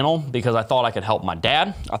this channel because I thought I could help my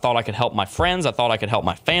dad, I thought I could help my friends, I thought I could help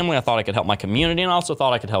my family, I thought I could help my community, and I also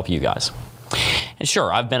thought I could help you guys. And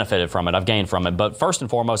sure, I've benefited from it, I've gained from it, but first and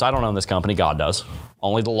foremost, I don't own this company, God does.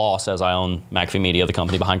 Only the law says I own McAfee Media, the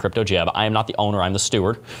company behind Crypto Jeb. I am not the owner, I'm the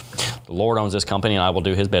steward. The Lord owns this company, and I will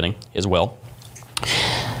do his bidding, his will.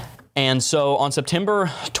 And so on September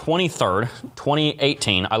 23rd,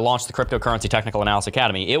 2018, I launched the Cryptocurrency Technical Analysis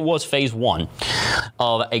Academy. It was phase 1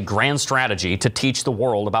 of a grand strategy to teach the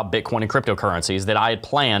world about Bitcoin and cryptocurrencies that I had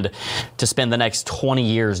planned to spend the next 20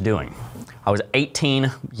 years doing. I was 18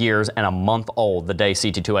 years and a month old the day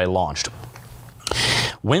CT2A launched.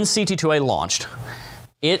 When CT2A launched,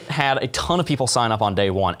 it had a ton of people sign up on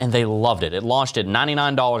day one, and they loved it. It launched at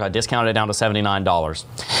 $99. I discounted it down to $79,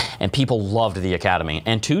 and people loved the Academy.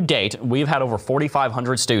 And to date, we've had over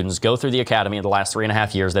 4,500 students go through the Academy in the last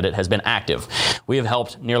 3.5 years that it has been active. We have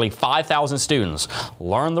helped nearly 5,000 students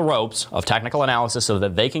learn the ropes of technical analysis so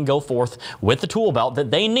that they can go forth with the tool belt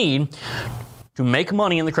that they need to make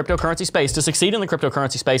money in the cryptocurrency space, to succeed in the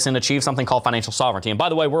cryptocurrency space, and achieve something called financial sovereignty. And by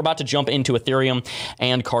the way, we're about to jump into Ethereum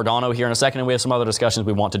and Cardano here in a second, and we have some other discussions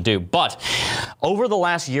we want to do. But over the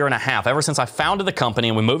last year and a half, ever since I founded the company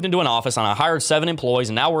and we moved into an office and I hired 7 employees,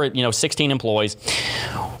 and now we're at 16 employees,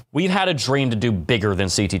 we've had a dream to do bigger than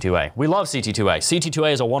CT2A. We love CT2A.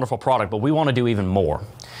 CT2A is a wonderful product, but we want to do even more.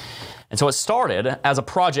 And so it started as a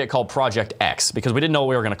project called Project X because we didn't know what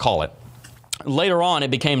we were going to call it. Later on,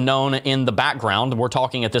 it became known in the background. We're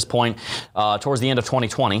talking at this point towards the end of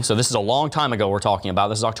 2020. So this is a long time ago we're talking about.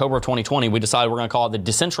 This is October of 2020. We decided we're going to call it the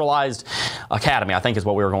Decentralized Academy, I think is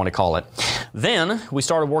what we were going to call it. Then we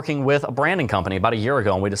started working with a branding company about a year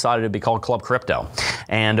ago, and we decided it'd be called Club Crypto.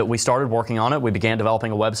 And we started working on it. We began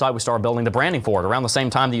developing a website. We started building the branding for it. Around the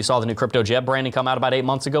same time that you saw the new Crypto Jeb branding come out about 8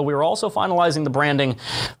 months ago, we were also finalizing the branding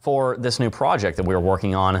for this new project that we were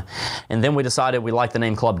working on. And then we decided we liked the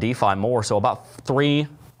name Club DeFi more. So about 3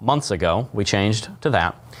 months ago, we changed to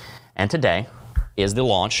that. And today is the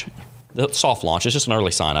launch, the soft launch. It's just an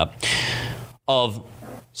early sign up of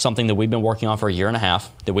something that we've been working on for a year and a half,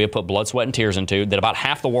 that we have put blood, sweat, and tears into, that about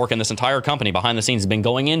half the work in this entire company behind the scenes has been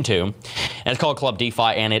going into. And it's called Club DeFi,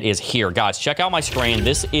 and it is here. Guys, check out my screen.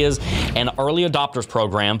 This is an early adopters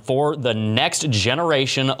program for the next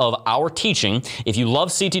generation of our teaching. If you love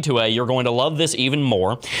CT2A, you're going to love this even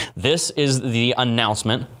more. This is the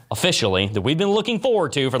announcement, officially, that we've been looking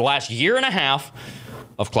forward to for the last year and a half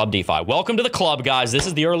of Club DeFi. Welcome to the club, guys. This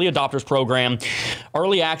is the early adopters program.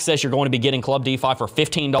 Early access, you're going to be getting Club DeFi for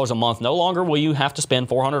 $15 a month. No longer will you have to spend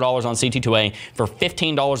 $400 on CT2A. For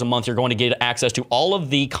 $15 a month, you're going to get access to all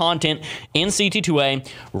of the content in CT2A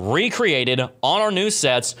recreated on our new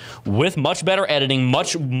sets with much better editing,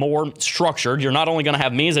 much more structured. You're not only going to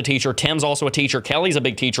have me as a teacher, Tim's also a teacher, Kelly's a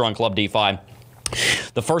big teacher on Club DeFi.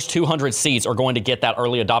 The first 200 seats are going to get that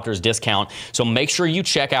early adopters discount, so make sure you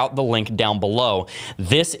check out the link down below.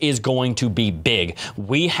 This is going to be big.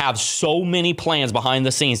 We have so many plans behind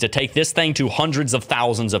the scenes to take this thing to hundreds of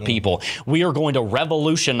thousands of people. We are going to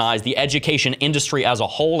revolutionize the education industry as a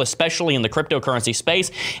whole, especially in the cryptocurrency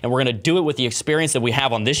space, and we're going to do it with the experience that we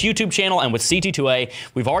have on this YouTube channel and with CT2A.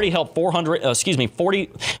 We've already helped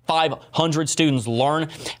 4,500 students learn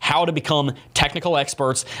how to become technical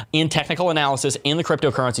experts in technical analysis in the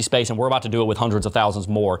cryptocurrency space, and we're about to do it with hundreds of thousands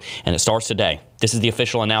more, and it starts today. This is the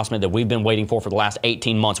official announcement that we've been waiting for the last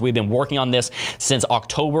 18 months. We've been working on this since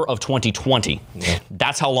October of 2020. Yeah.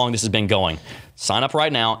 That's how long this has been going. Sign up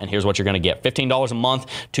right now, and here's what you're going to get. $15 a month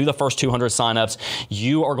to the first 200 signups.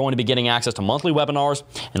 You are going to be getting access to monthly webinars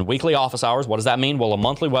and weekly office hours. What does that mean? Well, a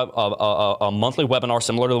monthly webinar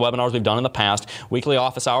similar to the webinars we've done in the past. Weekly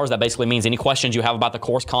office hours, that basically means any questions you have about the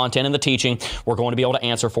course content and the teaching, we're going to be able to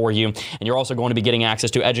answer for you. And you're also going to be getting access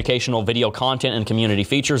to educational video content and community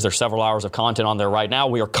features. There's several hours of content on there right now.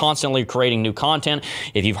 We are constantly creating new content.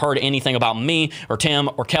 If you've heard anything about me or Tim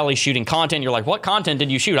or Kelly shooting content, you're like, what content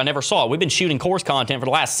did you shoot? I never saw it. We've been shooting course content for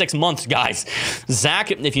the last 6 months, guys.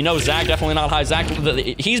 Zach, if you know Zach, definitely not high. Zach,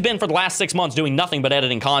 he's been for the last 6 months doing nothing but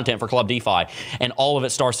editing content for Club DeFi, and all of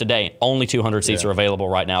it starts today. Only 200 seats are available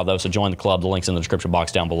right now, though, so join the club. The link's in the description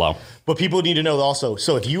box down below. But people need to know also,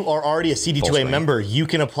 so if you are already a CT2A member, you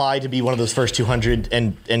can apply to be one of those first 200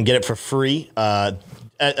 and get it for free.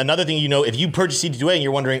 Another thing, if you purchase CT2A and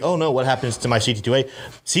you're wondering, oh no, what happens to my CT2A?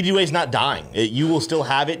 CT2A is not dying. You will still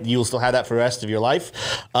have it. You will still have that for the rest of your life.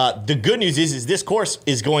 The good news is this course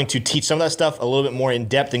is going to teach some of that stuff a little bit more in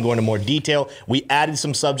depth and go into more detail. We added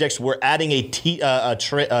some subjects. We're adding a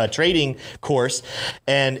trading course.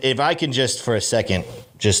 And if I can just for a second,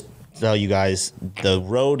 just tell you guys the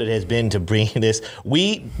road it has been to bringing this.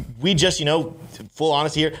 We just, full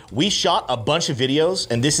honesty here, we shot a bunch of videos,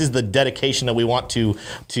 and this is the dedication that we want to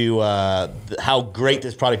how great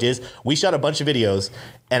this product is. We shot a bunch of videos,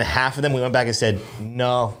 and half of them we went back and said,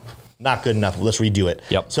 no, not good enough. Let's redo it.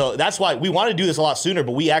 Yep. So that's why we wanted to do this a lot sooner,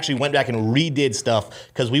 but we actually went back and redid stuff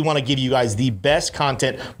because we want to give you guys the best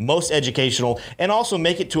content, most educational, and also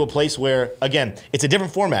make it to a place where, again, it's a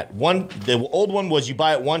different format. The old one was you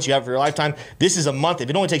buy it once, you have it for your lifetime. This is a month. If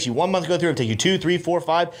it only takes you 1 month to go through, it'll take you 2, 3, 4,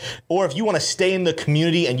 5. Or if you want to stay in the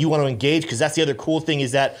community and you want to engage, because that's the other cool thing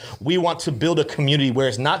is that we want to build a community where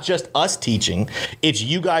it's not just us teaching, it's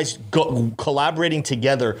you guys collaborating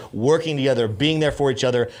together, working together, being there for each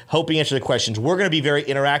other, helping answer the questions. We're going to be very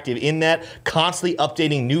interactive in that, constantly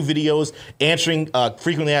updating new videos, answering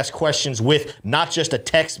frequently asked questions with not just a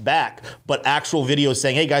text back, but actual videos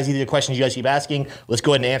saying, hey guys, these are the questions you guys keep asking. Let's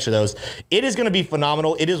go ahead and answer those. It is going to be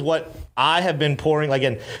phenomenal. It is what I have been pouring,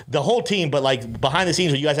 again, the whole team, but like behind the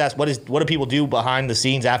scenes, when you guys ask, what do people do behind the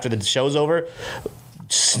scenes after the show's over?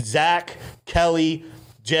 Zach, Kelly,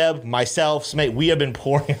 Jeb, myself, Smate, we have been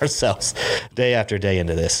pouring ourselves day after day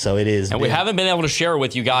into this. So it is. And we haven't been able to share it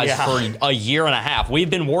with you guys for a year and a half. We've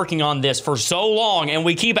been working on this for so long, and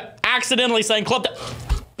we keep accidentally saying,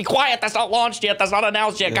 be quiet, that's not launched yet, that's not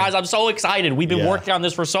announced yet. Guys, I'm so excited. We've been working on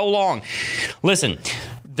this for so long. Listen,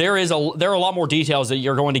 there are a lot more details that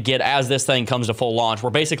you're going to get as this thing comes to full launch. We're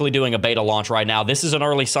basically doing a beta launch right now. This is an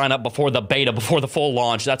early sign up before the beta, before the full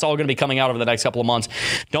launch. That's all going to be coming out over the next couple of months.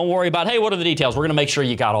 Don't worry about, hey, what are the details? We're going to make sure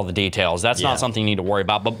you got all the details. That's not something you need to worry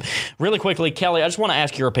about. But really quickly, Kelly, I just want to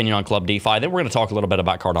ask your opinion on Club DeFi. Then we're going to talk a little bit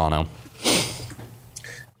about Cardano.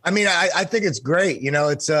 I mean, I think it's great. You know,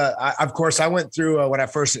 it's of course, I went through when I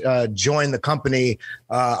first joined the company.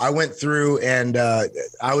 I went through and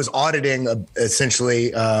I was auditing essentially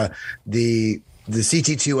the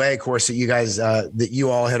CT2A course that you guys that you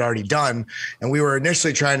all had already done, and we were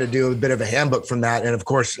initially trying to do a bit of a handbook from that. And of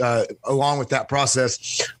course, along with that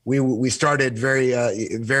process, we started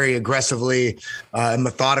very aggressively and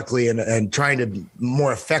methodically and trying to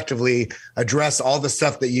more effectively address all the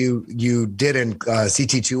stuff that you did in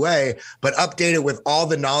CT2A, but update it with all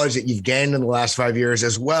the knowledge that you've gained in the last 5 years,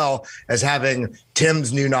 as well as having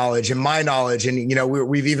Tim's new knowledge and my knowledge. And, you know,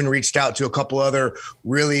 we've even reached out to a couple other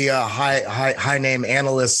really high name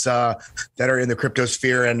analysts that are in the crypto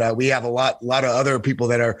sphere. And we have a lot of other people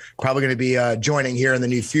that are probably going to be joining here in the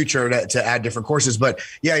near future to add different courses. But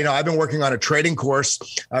yeah, you know, I've been working on a trading course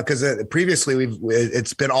because previously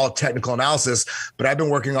it's been all technical analysis, but I've been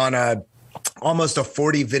working on almost a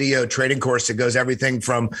 40 video trading course that goes everything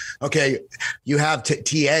from, okay, you have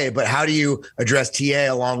TA, but how do you address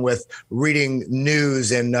TA along with reading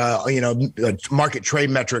news and, market trade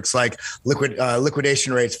metrics like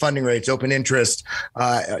liquidation rates, funding rates, open interest,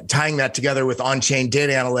 tying that together with on-chain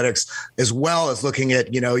data analytics, as well as looking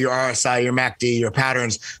at, you know, your RSI, your MACD, your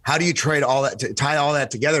patterns. How do you trade all that, tie all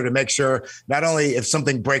that together to make sure not only if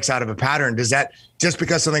something breaks out of a pattern, just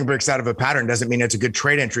because something breaks out of a pattern doesn't mean it's a good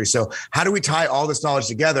trade entry. So how do we tie all this knowledge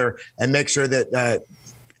together and make sure that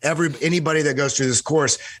anybody that goes through this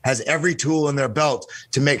course has every tool in their belt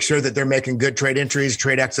to make sure that they're making good trade entries,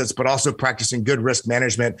 trade exits, but also practicing good risk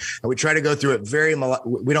management. And we try to go through it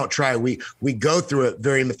we go through it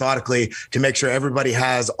very methodically to make sure everybody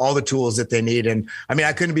has all the tools that they need. And I mean,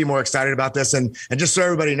 I couldn't be more excited about this. And just so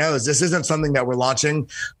everybody knows, this isn't something that we're launching.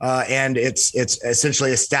 And it's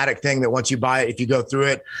essentially a static thing that once you buy it, if you go through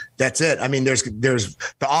it, that's it. I mean, there's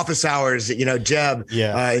the office hours, you know, Jeb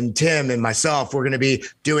and Tim and myself, we're going to be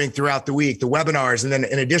doing throughout the week, the webinars. And then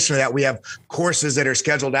in addition to that, we have courses that are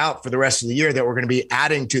scheduled out for the rest of the year that we're going to be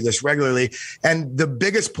adding to this regularly. And the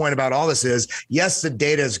biggest point about all this is, yes, the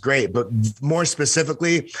data is great, but more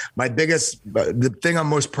specifically, the thing I'm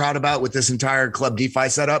most proud about with this entire Club DeFi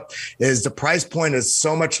setup is the price point is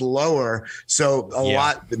so much lower. So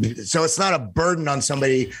it's not a burden on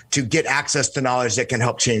somebody to get access to knowledge that can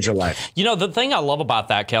help change their life. You know, the thing I love about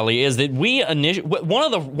that, Kelly, is that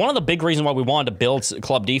one of the big reasons why we wanted to build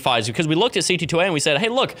Club DeFi is because we looked at CT2A and we said, hey,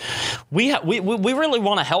 look, we really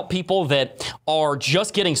want to help people that are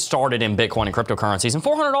just getting started in Bitcoin and cryptocurrencies. And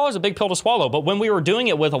 $400 is a big pill to swallow. But when we were doing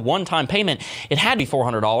it with a one-time payment, it had to be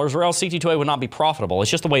 $400 or else CT2A would not be profitable.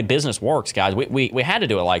 It's just the way business works, guys. We had to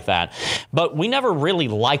do it like that. But we never really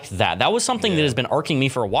liked that. That was something that has been irking me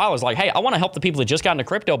for a while. It's like, hey, I want to help the people that just got into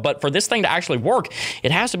crypto, but for this thing to actually work,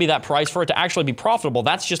 it has to be that price for it to actually be profitable.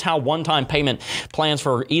 That's just how one-time payment plans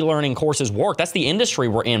for e-learning courses work. That's the industry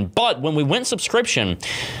we're in. But when we went subscription,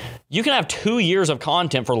 you can have 2 years of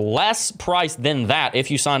content for less price than that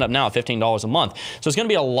if you sign up now at $15 a month. So it's going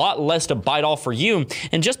to be a lot less to bite off for you.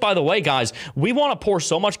 And just by the way, guys, we want to pour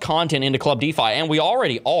so much content into Club DeFi, and we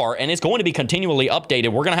already are, and it's going to be continually updated.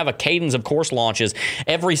 We're going to have a cadence of course launches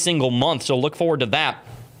every single month, so look forward to that.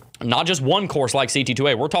 Not just one course like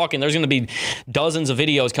CT2A. We're talking there's going to be dozens of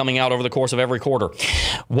videos coming out over the course of every quarter.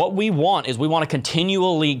 What we want is we want to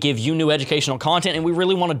continually give you new educational content, and we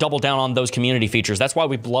really want to double down on those community features. That's why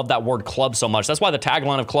we love that word club so much. That's why the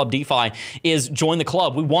tagline of Club DeFi is join the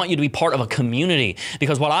club. We want you to be part of a community,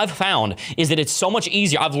 because what I've found is that it's so much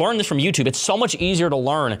easier. I've learned this from YouTube. It's so much easier to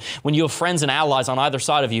learn when you have friends and allies on either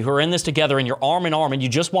side of you who are in this together and you're arm in arm and you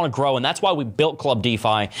just want to grow. And that's why we built Club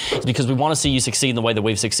DeFi, is because we want to see you succeed in the way that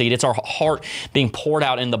we've succeeded. It's our heart being poured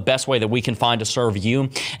out in the best way that we can find to serve you.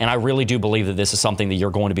 And I really do believe that this is something that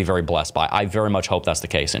you're going to be very blessed by. I very much hope that's the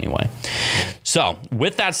case anyway. So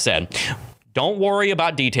with that said, don't worry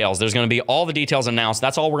about details. There's going to be all the details announced.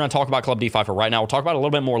 That's all we're going to talk about Club DeFi for right now. We'll talk about it a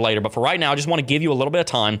little bit more later. But for right now, I just want to give you a little bit of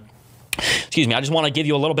time Excuse me, I just want to give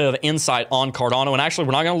you a little bit of insight on Cardano. And actually,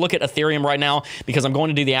 we're not going to look at Ethereum right now because I'm going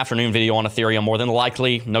to do the afternoon video on Ethereum more than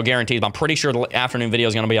likely. No guarantees, but I'm pretty sure the afternoon video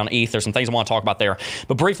is going to be on ETH. There's some things I want to talk about there.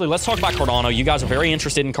 But briefly, let's talk about Cardano. You guys are very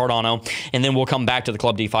interested in Cardano, and then we'll come back to the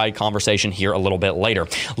Club DeFi conversation here a little bit later.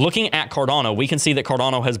 Looking at Cardano, we can see that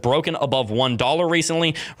Cardano has broken above $1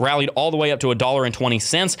 recently, rallied all the way up to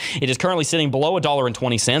 $1.20. It is currently sitting below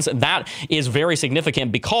 $1.20. That is very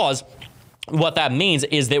significant because what that means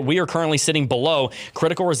is that we are currently sitting below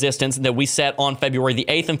critical resistance that we set on February the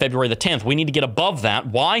 8th and February the 10th. We need to get above that.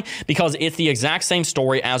 Why? Because it's the exact same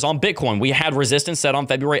story as on Bitcoin. We had resistance set on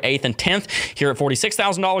February 8th and 10th here at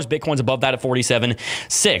 $46,000. Bitcoin's above that at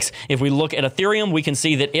 $47,600. If we look at Ethereum, we can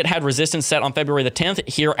see that it had resistance set on February the 10th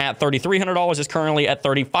here at $3,300. It's currently at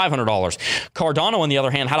 $3,500. Cardano, on the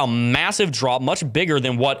other hand, had a massive drop, much bigger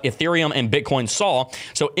than what Ethereum and Bitcoin saw.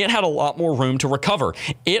 So it had a lot more room to recover.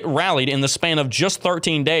 It rallied in the span of just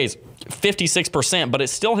 13 days, 56%, but it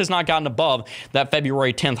still has not gotten above that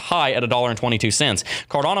February 10th high at $1.22.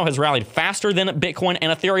 Cardano has rallied faster than Bitcoin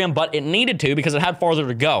and Ethereum, but it needed to because it had farther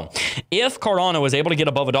to go. If Cardano is able to get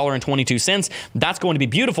above $1.22, that's going to be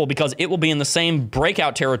beautiful because it will be in the same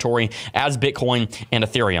breakout territory as Bitcoin and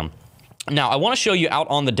Ethereum. Now, I want to show you out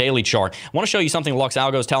on the daily chart. I want to show you something Lux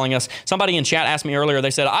Algo is telling us. Somebody in chat asked me earlier,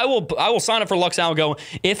 they said, I will sign up for Lux Algo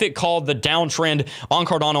if it called the downtrend on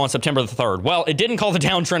Cardano on September the 3rd. Well, it didn't call the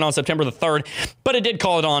downtrend on September the 3rd, but it did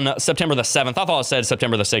call it on September the 7th. I thought it said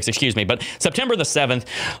September the 6th, excuse me. But September the 7th,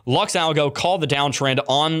 Lux Algo called the downtrend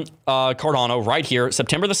on Cardano right here,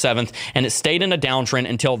 September the 7th, and it stayed in a downtrend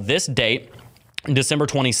until this date, December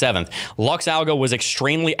 27th. Lux Algo was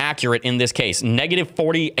extremely accurate in this case, negative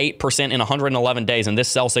 48% in 111 days, and this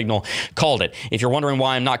sell signal called it. If you're wondering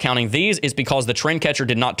why I'm not counting these, it's because the trend catcher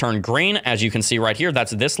did not turn green. As you can see right here, that's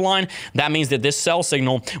this line. That means that this sell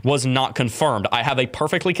signal was not confirmed. I have a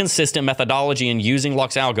perfectly consistent methodology in using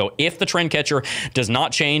Lux Algo. If the trend catcher does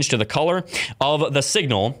not change to the color of the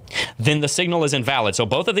signal, then the signal is invalid. So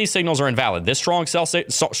both of these signals are invalid. This strong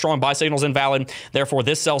buy signal is invalid. Therefore,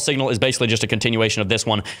 this sell signal is basically just a continuation of this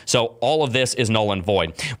one. So all of this is null and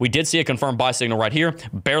void. We did see a confirmed buy signal right here.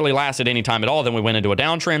 Barely lasted any time at all. Then we went into a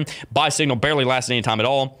downtrend. Buy signal barely lasted any time at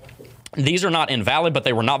all. These are not invalid, but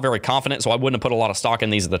they were not very confident, so I wouldn't have put a lot of stock in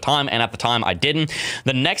these at the time, and at the time I didn't.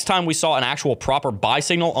 The next time we saw an actual proper buy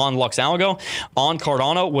signal on Lux Algo on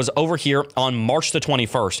Cardano was over here on March the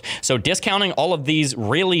 21st. So discounting all of these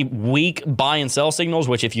really weak buy and sell signals,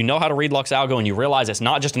 which if you know how to read Lux Algo and you realize it's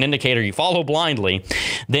not just an indicator you follow blindly,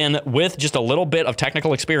 then with just a little bit of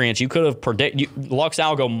technical experience, you could have Lux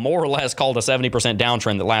Algo more or less called a 70%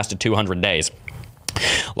 downtrend that lasted 200 days.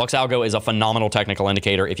 Lux Algo is a phenomenal technical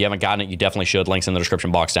indicator. If you haven't gotten it, you definitely should. Links in the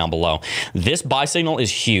description box down below. This buy signal is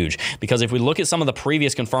huge because if we look at some of the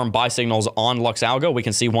previous confirmed buy signals on Lux Algo, we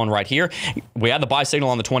can see one right here. We had the buy signal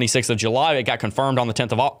on the 26th of July. It got confirmed on the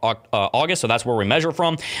 10th of August, so that's where we measure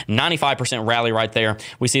from. 95% rally right there.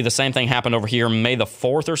 We see the same thing happen over here May the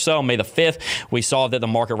 4th or so, May the 5th. We saw that the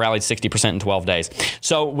market rallied 60% in 12 days.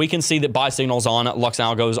 So we can see that buy signals on Lux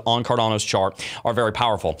Algo's, on Cardano's chart are very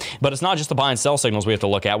powerful. But it's not just the buy and sell signals we have to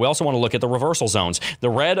look at. We also want to look at the reversal zones. The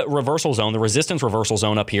red reversal zone, the resistance reversal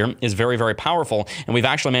zone up here is very, very powerful, and we've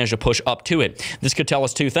actually managed to push up to it. This could tell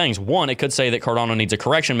us two things. One, it could say that Cardano needs a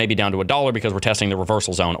correction, maybe down to $1 because we're testing the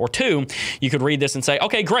reversal zone. Or two, you could read this and say,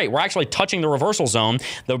 okay, great, we're actually touching the reversal zone,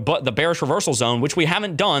 the bearish reversal zone, which we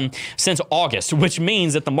haven't done since August, which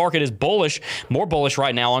means that the market is bullish, more bullish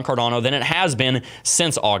right now on Cardano than it has been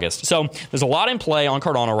since August. So there's a lot in play on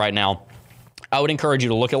Cardano right now. I would encourage you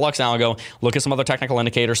to look at Lux Algo, look at some other technical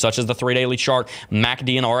indicators such as the 3-daily chart,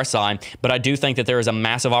 MACD, and RSI, but I do think that there is a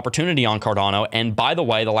massive opportunity on Cardano. And by the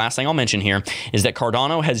way, the last thing I'll mention here is that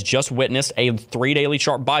Cardano has just witnessed a 3-daily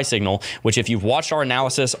chart buy signal, which if you've watched our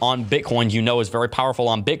analysis on Bitcoin, you know is very powerful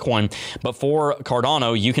on Bitcoin. But for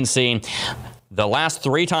Cardano, you can see the last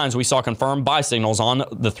 3 times we saw confirmed buy signals on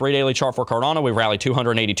the 3-daily chart for Cardano, we rallied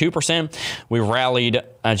 282%. We rallied,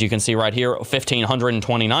 as you can see right here,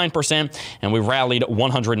 1,529%, and we rallied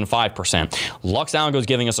 105%. Lux Algo is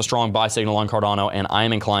giving us a strong buy signal on Cardano, and I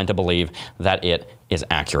am inclined to believe that it is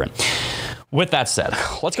accurate. With that said,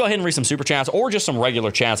 let's go ahead and read some super chats or just some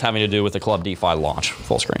regular chats having to do with the Club DeFi launch.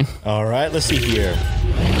 Full screen. All right, let's see here.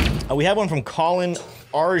 We have one from Colin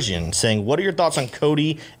Arjun saying, what are your thoughts on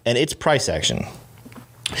Cody and its price action?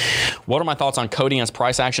 What are my thoughts on Cody and his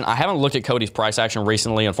price action? I haven't looked at Cody's price action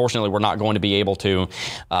recently. Unfortunately, we're not going to be able to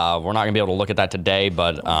look at that today,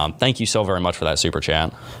 but thank you so very much for that super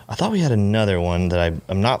chat. I thought we had another one that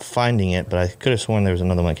I'm not finding it, but I could have sworn there was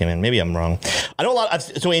another one that came in. Maybe I'm wrong. I know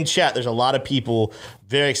so in chat, there's a lot of people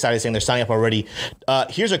very excited saying they're signing up already.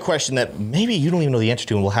 Here's a question that maybe you don't even know the answer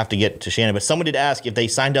to, and we'll have to get to Shannon, but someone did ask if they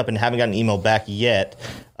signed up and haven't gotten an email back yet,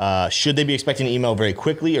 should they be expecting an email very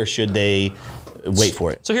quickly, or should they wait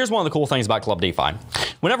for it? So here's one of the cool things about Club DeFi.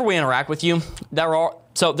 Whenever we interact with you,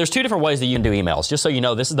 there's two different ways that you can do emails. Just so you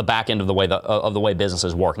know, this is the back end of the way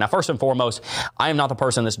businesses work. Now, first and foremost, I am not the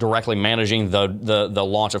person that's directly managing the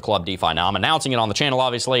launch of Club DeFi. Now, I'm announcing it on the channel,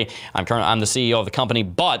 obviously. I'm the CEO of the company,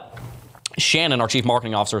 but Shannon, our chief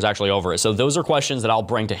marketing officer, is actually over it. So those are questions that I'll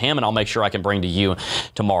bring to him, and I'll make sure I can bring to you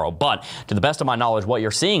tomorrow. But to the best of my knowledge, what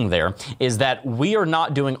you're seeing there is that we are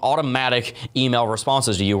not doing automatic email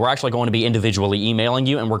responses to you. We're actually going to be individually emailing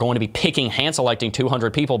you, and we're going to be hand selecting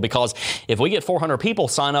 200 people, because if we get 400 people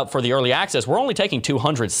sign up for the early access, we're only taking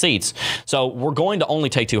 200 seats. So we're going to only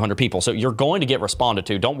take 200 people. So you're going to get responded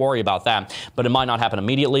to. Don't worry about that. But it might not happen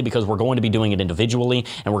immediately, because we're going to be doing it individually,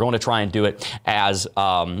 and we're going to try and do it as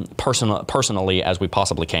personally as we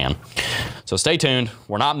possibly can. So stay tuned.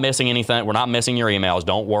 We're not missing anything. We're not missing your emails.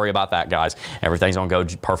 Don't worry about that, guys. Everything's going to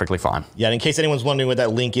go perfectly fine. Yeah, and in case anyone's wondering what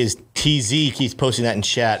that link is, TZ keeps posting that in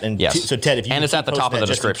chat. And yes. So Ted, if you and it's at the top of the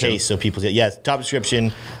description. In case, so people see, yes, top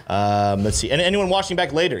description. Let's see. And anyone watching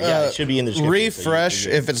back later, it should be in the description. Refresh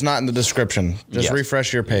if it's not in the description. Just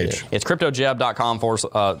refresh your page. Yeah. It's cryptojeb.com,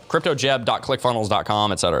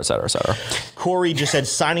 cryptojeb.clickfunnels.com, et cetera, et cetera, et cetera. Corey just said,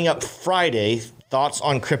 signing up Friday. Thoughts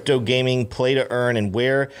on crypto gaming, play to earn, and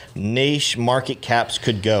where niche market caps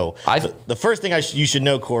could go. The first thing you should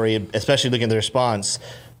know, Corey, especially looking at the response,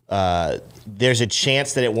 there's a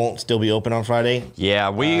chance that it won't still be open on Friday. Yeah,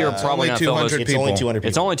 we are probably only 200 people. It's only 200 people.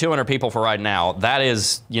 It's only 200 people for right now. That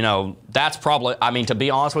is, that's probably, to be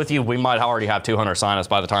honest with you, we might already have 200 signups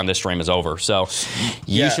by the time this stream is over. So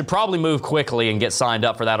you should probably move quickly and get signed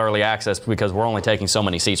up for that early access, because we're only taking so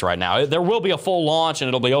many seats right now. There will be a full launch, and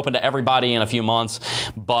it'll be open to everybody in a few months.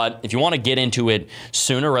 But if you want to get into it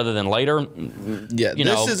sooner rather than later,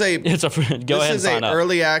 this is an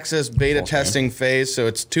early access beta testing phase. So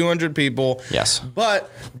it's 200 people. Yes. But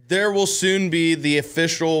there will soon be the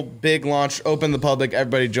official big launch, open to the public,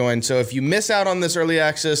 everybody join. So if you miss out on this early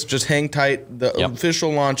access, just hang tight. The official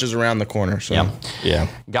launch is around the corner. So yeah.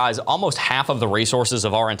 Guys, almost half of the resources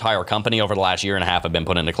of our entire company over the last year and a half have been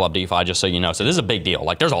put into Club DeFi, just so you know. So this is a big deal.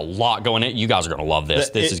 Like, there's a lot going in. You guys are going to love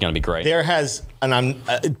this. This is going to be great. There has, and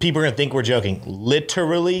people are going to think we're joking,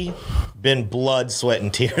 literally been blood, sweat,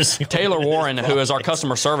 and tears. Taylor Warren, who is our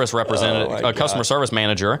customer service representative, customer service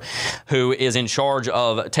manager, who is in charge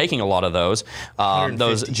of taking a lot of those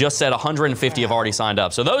just said 150 have already signed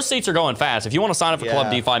up. So those seats are going fast. If you want to sign up for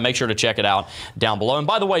Club DeFi, make sure to check it out down below. And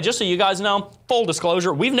by the way, just so you guys know, full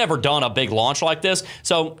disclosure, we've never done a big launch like this.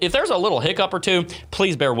 So if there's a little hiccup or two,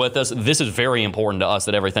 please bear with us. This is very important to us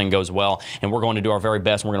that everything goes well, and we're going to do our very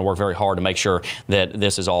best, and we're going to work very hard to make sure that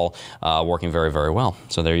this is all working very, very well.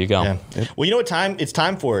 So there you go. Yeah. Well, you know what time? It's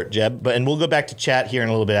time for it, Jeb, and we'll go back to chat here in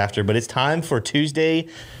a little bit after, but it's time for Tuesday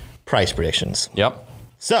price predictions. Yep.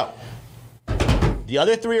 So, the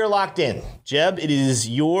other three are locked in. Jeb, it is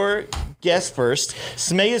your guess first.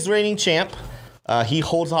 Smay is the reigning champ. He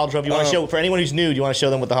holds the Hall Trophy. You want to show, for anyone who's new, do you want to show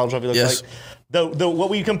them what the Hall Trophy looks like? What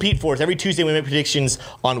we compete for is every Tuesday we make predictions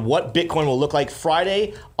on what Bitcoin will look like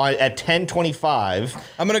Friday at 10:25.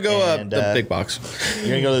 I'm going to go the big box.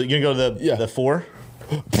 You're going to go to the 4?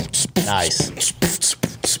 Nice.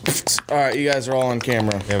 All right, you guys are all on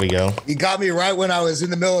camera. There we go. You got me right when I was in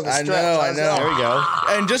the middle of the stretch. I know. There we go.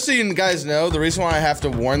 And just so you guys know, the reason why I have to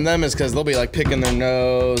warn them is because they'll be like picking their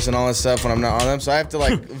nose and all this stuff when I'm not on them. So I have to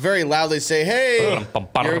like very loudly say, "Hey,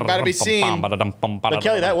 you're about to be seen." But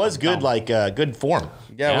Kelly, that was good, good form.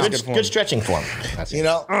 Yeah, it was good form. Good stretching form. You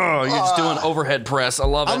know, you're just doing overhead press. I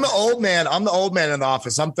love it. I'm the old man. I'm the old man in the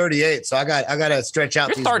office. I'm 38, so I got to stretch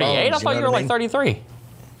out. You're 38. Bones, I thought you were like 33.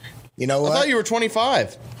 You know what? I thought you were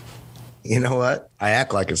 25. You know what? I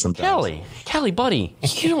act like it sometimes. Kelly, buddy,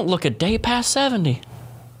 you don't look a day past 70.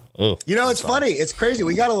 Ooh, you know, it's funny. It's crazy.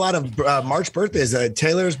 We got a lot of March birthdays.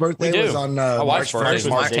 Taylor's birthday was on March 1st.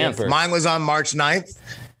 March 10th. Mine was on March 9th.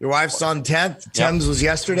 Your wife's on 10th. Tim's was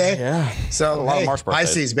yesterday. Yeah. So, a lot of March birthdays.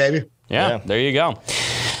 Pisces, baby. Yeah, there you go.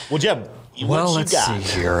 Well, Jeb, let's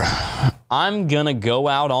see here. I'm going to go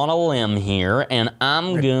out on a limb here, and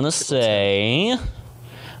I'm going to say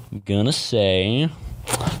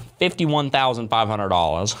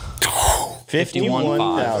 $51,500.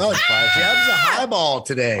 51.5. Oh, Jeb's a highball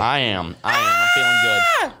today. I am.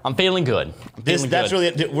 I'm feeling good. That's really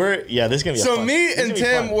this is gonna be. So me and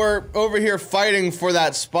Tim were over here fighting for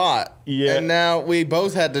that spot. Yeah. And now we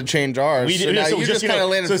both had to change ours. We did, so now so you just kind of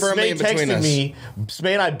landed firmly in between us.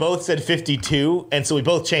 Smay and I both said 52, and so we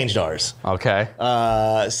both changed ours. Okay.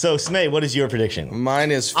 So Smay, what is your prediction?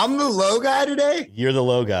 Mine is. I'm the low guy today. You're the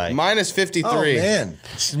low guy. Mine is 53. Oh man.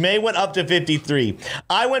 Smay went up to 53.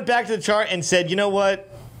 I went back to the chart and said, you know what?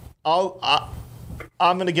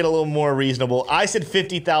 I'm going to get a little more reasonable. I said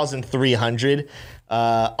 50,300.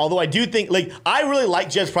 Although I do think, I really like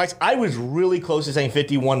Jeb's price. I was really close to saying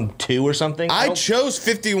 51.2 or something. I chose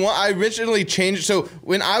 51. I originally changed. So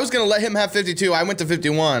when I was going to let him have 52, I went to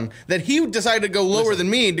 51. Then he decided to go lower than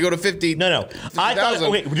me to go to 50. No. 50, I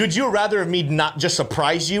thought, would you rather have me not just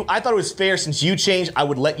surprise you? I thought it was fair since you changed, I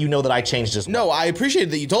would let you know that I changed as well. No, I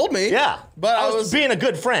appreciated that you told me. Yeah. But I was being a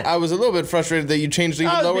good friend. I was a little bit frustrated that you changed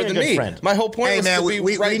even lower than me. Friend. My whole point was to be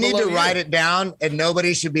we need to write it down, and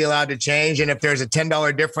nobody should be allowed to change. And if there's a $10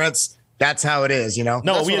 difference, that's how it is, No,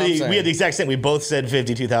 we had the exact same. We both said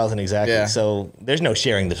 52,000 exactly. Yeah. So there's no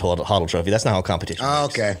sharing the huddle trophy. That's not how competition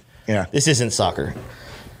works. Okay. Yeah. This isn't soccer.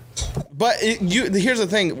 But here's the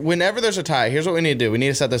thing. Whenever there's a tie, here's what we need to do. We need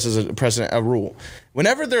to set this as a precedent, a rule.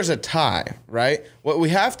 Whenever there's a tie, right, what we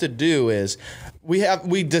have to do is we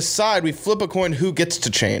flip a coin who gets to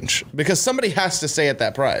change, because somebody has to stay at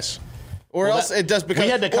that price. Or else it does become. We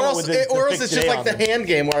had to come up with or else it's just like the hand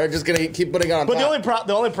game where I'm just gonna keep putting it on. But top.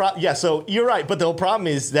 the only problem, yeah. So you're right. But the whole problem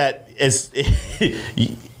is that if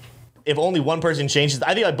only one person changes,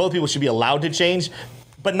 I think both people should be allowed to change,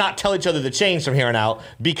 but not tell each other to change from here on out,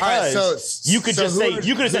 because you could just say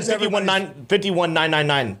you could have said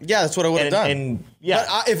 51,999. Yeah, that's what I would have done. And yeah,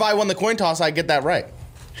 but if I won the coin toss, I get that right.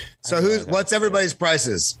 So what's everybody's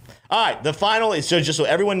prices? All right, the final is just so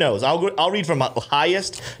everyone knows. I'll read from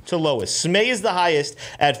highest to lowest. Smay is the highest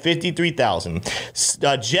at 53,000.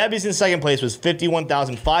 Jeb is in second place with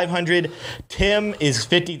 51,500. Tim is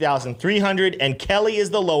 50,300, and Kelly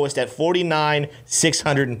is the lowest at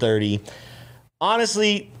 49,630.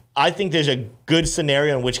 Honestly, I think there's a good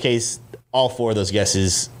scenario in which case all four of those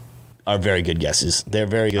guesses are very good guesses. They're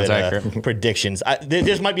very good predictions.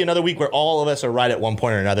 There might be another week where all of us are right at one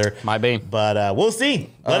point or another. Might be. But we'll see.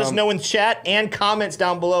 Let us know in chat and comments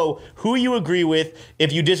down below who you agree with,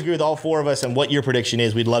 if you disagree with all four of us, and what your prediction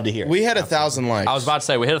is. We'd love to hear. We had 1,000 likes. I was about to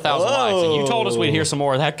say, we hit 1,000 likes, and you told us we'd hear some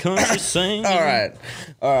more of that country singing. All right,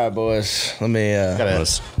 boys. Let me.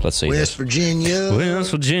 Let's see. West Virginia.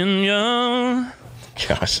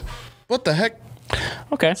 Gosh. What the heck?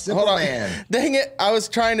 Okay. Simple Hold on. man. Dang it. I was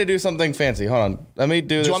trying to do something fancy. Hold on. Let me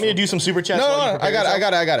do this. Do you want me to do some super chats? No, I got it.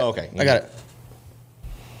 Okay. I got it.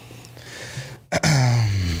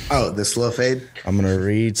 Oh, the slow fade? I'm going to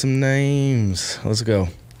read some names. Let's go.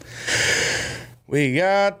 We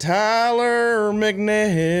got Tyler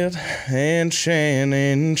McNett and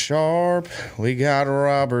Shannon Sharp. We got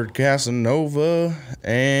Robert Casanova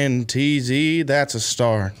and TZ. That's a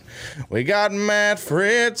start. We got Matt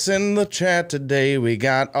Fritz in the chat today. We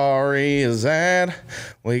got Ari Azad.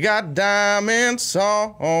 We got Diamond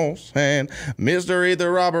Sauce and Mr.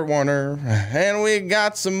 Ether Robert Warner. And we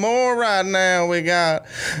got some more right now. We got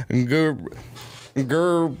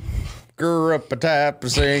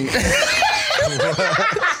Gur-up-a-tap-a-sing.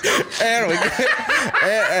 and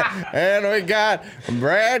we got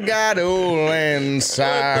Brad Goddle and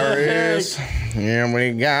Cyrus. And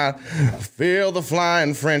we got Phil the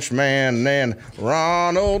Flying Frenchman and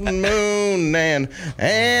Ronald Moon and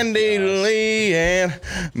Andy Lee and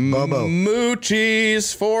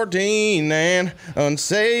Moochie's 14 and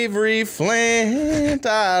Unsavory Flint.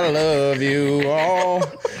 I love you all.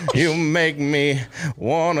 You make me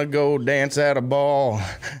want to go dance at a ball.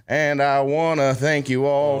 And I want to thank you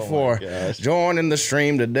all for joining the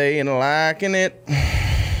stream today and liking it.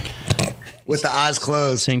 With the eyes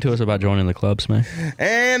closed. Sing to us about joining the clubs, man.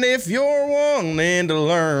 And if you're wanting to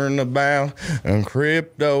learn about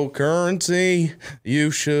cryptocurrency,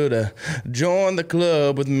 you should join the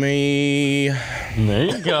club with me. There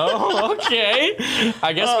you go. Okay.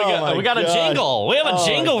 I guess we got a jingle. We have a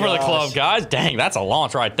jingle for the club, guys. Dang, that's a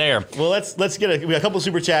launch right there. Well, let's get we got a couple of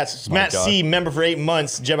super chats. Matt C, member for 8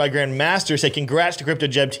 months, Jedi Grandmaster, say congrats to Crypto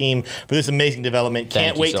Jeb team for this amazing development.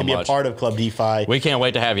 Can't wait to be a part of Club DeFi. We can't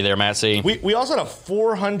wait to have you there, Matt C. We also had a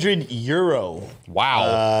 400 euro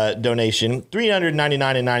donation,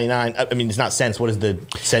 399.99. I mean, it's not cents. What is the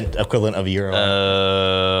cent equivalent of a euro?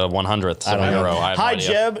 100th of a euro. Hi,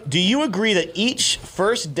 Jeb. Do you agree that each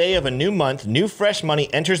first day of a new month, new fresh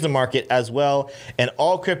money enters the market as well, and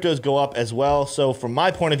all cryptos go up as well? So from my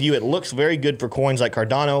point of view, it looks very good for coins like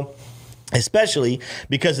Cardano. especially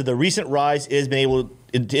because of the recent rise.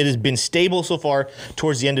 It has been stable so far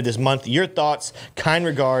towards the end of this month. Your thoughts? Kind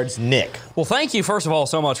regards, Nick. Well, thank you, first of all,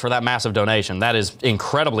 so much for that massive donation. That is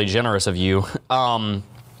incredibly generous of you.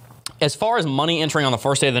 As far as money entering on the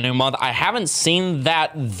first day of the new month, I haven't seen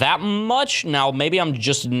that much. Now, maybe I'm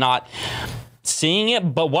just not seeing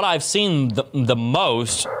it, but what I've seen the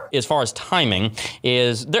most as far as timing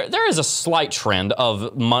is there is a slight trend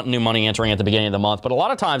of new money entering at the beginning of the month, but a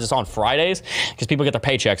lot of times it's on Fridays because people get their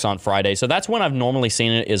paychecks on Fridays. So that's when I've normally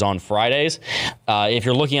seen it, is on Fridays. If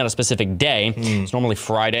you're looking at a specific day, it's normally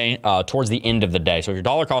Friday towards the end of the day. So if you're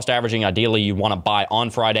dollar cost averaging, ideally you want to buy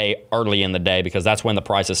on Friday early in the day because that's when the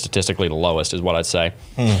price is statistically the lowest, is what I'd say.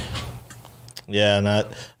 Yeah, and I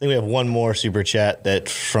think we have one more super chat that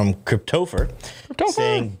from Cryptopher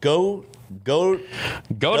saying go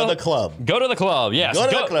to the club. Go to the club, yes. Go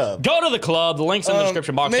to the club. Go to the club. The link's in the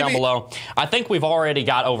description box down below. I think we've already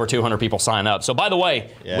got over 200 people sign up. So by the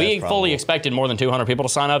way, we fully expected more than 200 people to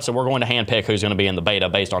sign up, so we're going to handpick who's going to be in the beta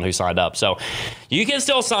based on who signed up. So you can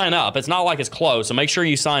still sign up. It's not like it's closed, so make sure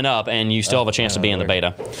you sign up and you still have a chance to be in the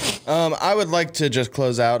beta. I would like to just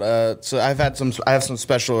close out. So I have some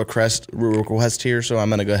special request here, so I'm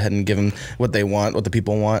going to go ahead and give them what they want, what the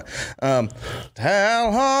people want.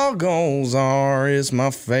 Tal Hall Gozar is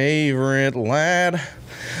my favorite lad.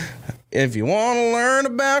 If you want to learn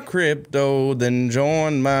about crypto, then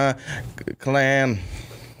join my clan.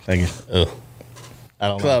 Thank you. Oh, I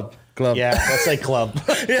don't know. Club. Yeah, let's say club.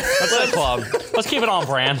 Let's say club. Let's keep it on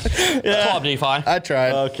brand. Club DeFi. I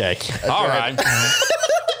tried. Okay. All right.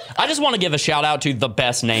 I just want to give a shout out to the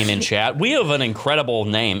best name in chat. We have an incredible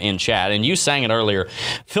name in chat, and you sang it earlier.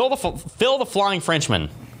 Phil the Flying Frenchman.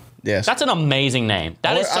 Yes. That's an amazing name.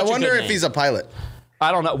 I wonder if he's a pilot.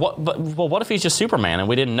 I don't know. What if he's just Superman and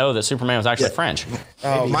we didn't know that Superman was actually French?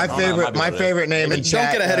 Oh, my favorite name in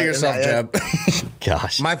chat. Don't get ahead of yourself, Jeb.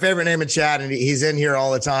 Gosh. My favorite name in chat, and he's in here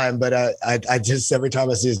all the time, but I just, every time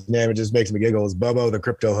I see his name, it just makes me giggle. Is Bobo the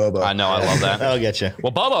Crypto Hobo. I know, I love that. I'll get you.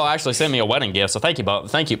 Well, Bobo actually sent me a wedding gift, so thank you, Bobo.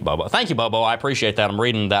 Thank you, Bobo. Thank you, Bobo. I appreciate that. I'm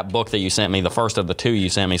reading that book that you sent me, the first of the two you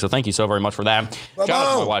sent me, so thank you so very much for that. Bobo! Shout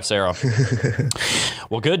out to my wife, Sarah.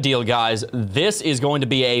 Well, good deal, guys. This is going to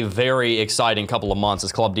be a very exciting couple of months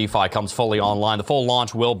as Club DeFi comes fully online. The full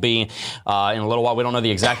launch will be in a little while. We don't know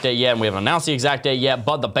the exact date yet, and we haven't announced the exact date yet,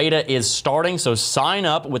 but the beta is starting, so sign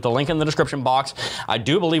up with the link in the description box. I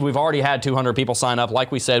do believe we've already had 200 people sign up.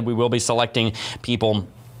 Like we said, we will be selecting people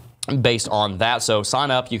based on that. So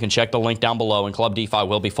sign up. You can check the link down below, and Club DeFi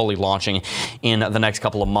will be fully launching in the next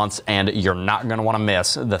couple of months, and you're not going to want to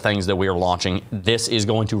miss the things that we are launching. This is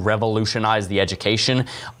going to revolutionize the education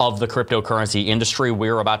of the cryptocurrency industry.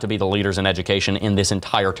 We're about to be the leaders in education in this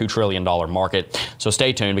entire $2 trillion market. So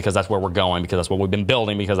stay tuned, because that's where we're going, because that's what we've been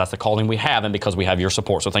building, because that's the calling we have, and because we have your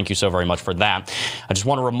support. So thank you so very much for that. I just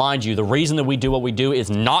want to remind you, the reason that we do what we do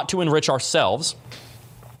is not to enrich ourselves.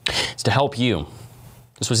 It's to help you.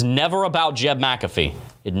 This was never about Jeb McAfee.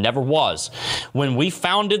 It never was. When we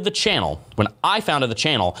founded the channel, when I founded the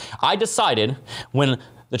channel, I decided when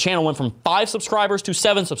the channel went from 5 subscribers to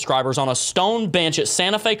 7 subscribers on a stone bench at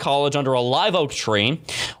Santa Fe College under a live oak tree,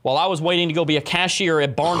 while I was waiting to go be a cashier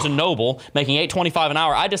at Barnes & Noble, making $8.25 an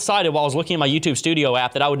hour, I decided while I was looking at my YouTube Studio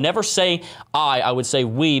app that I would never say I would say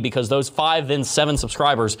we, because those 5, then 7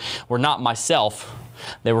 subscribers were not myself.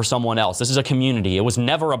 They were someone else. This is a community. It was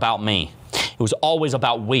never about me. It was always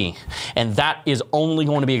about we. And that is only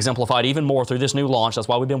going to be exemplified even more through this new launch. That's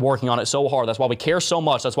why we've been working on it so hard. That's why we care so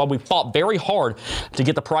much. That's why we fought very hard to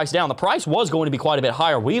get the price down. The price was going to be quite a bit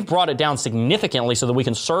higher. We've brought it down significantly so that we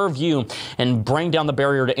can serve you and bring down the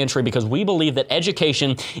barrier to entry, because we believe that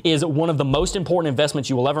education is one of the most important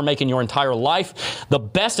investments you will ever make in your entire life. The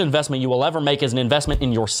best investment you will ever make is an investment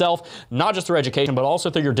in yourself, not just through education, but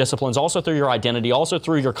also through your disciplines, also through your identity, also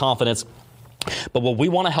through your confidence. But what we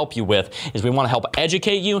want to help you with is we want to help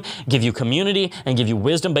educate you, give you community, and give you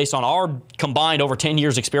wisdom based on our combined over 10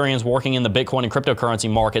 years experience working in the Bitcoin and cryptocurrency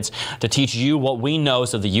markets to teach you what we know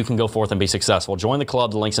so that you can go forth and be successful. Join the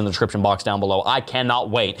club. The link's in the description box down below. I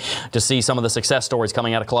cannot wait to see some of the success stories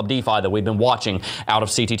coming out of Club DeFi that we've been watching out of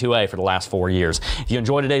CT2A for the last 4 years. If you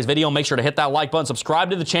enjoyed today's video, make sure to hit that like button,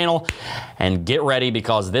 subscribe to the channel, and get ready,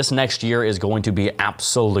 because this next year is going to be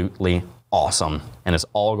absolutely awesome, and it's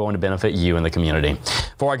all going to benefit you and the community.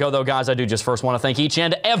 Before I go, though, guys, I do just first want to thank each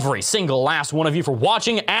and every single last one of you for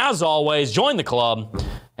watching. As always, join the club,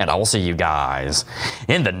 and I will see you guys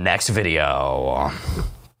in the next video.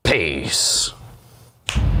 Peace.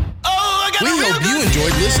 We hope you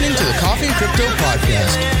enjoyed listening to the Coffee and Crypto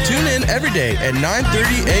Podcast. Tune in every day at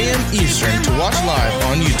 9:30 a.m. Eastern to watch live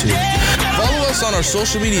on YouTube. Follow us us on our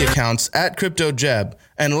social media accounts at CryptoJeb.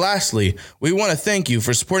 And lastly, we want to thank you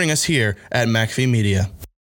for supporting us here at McAfee Media.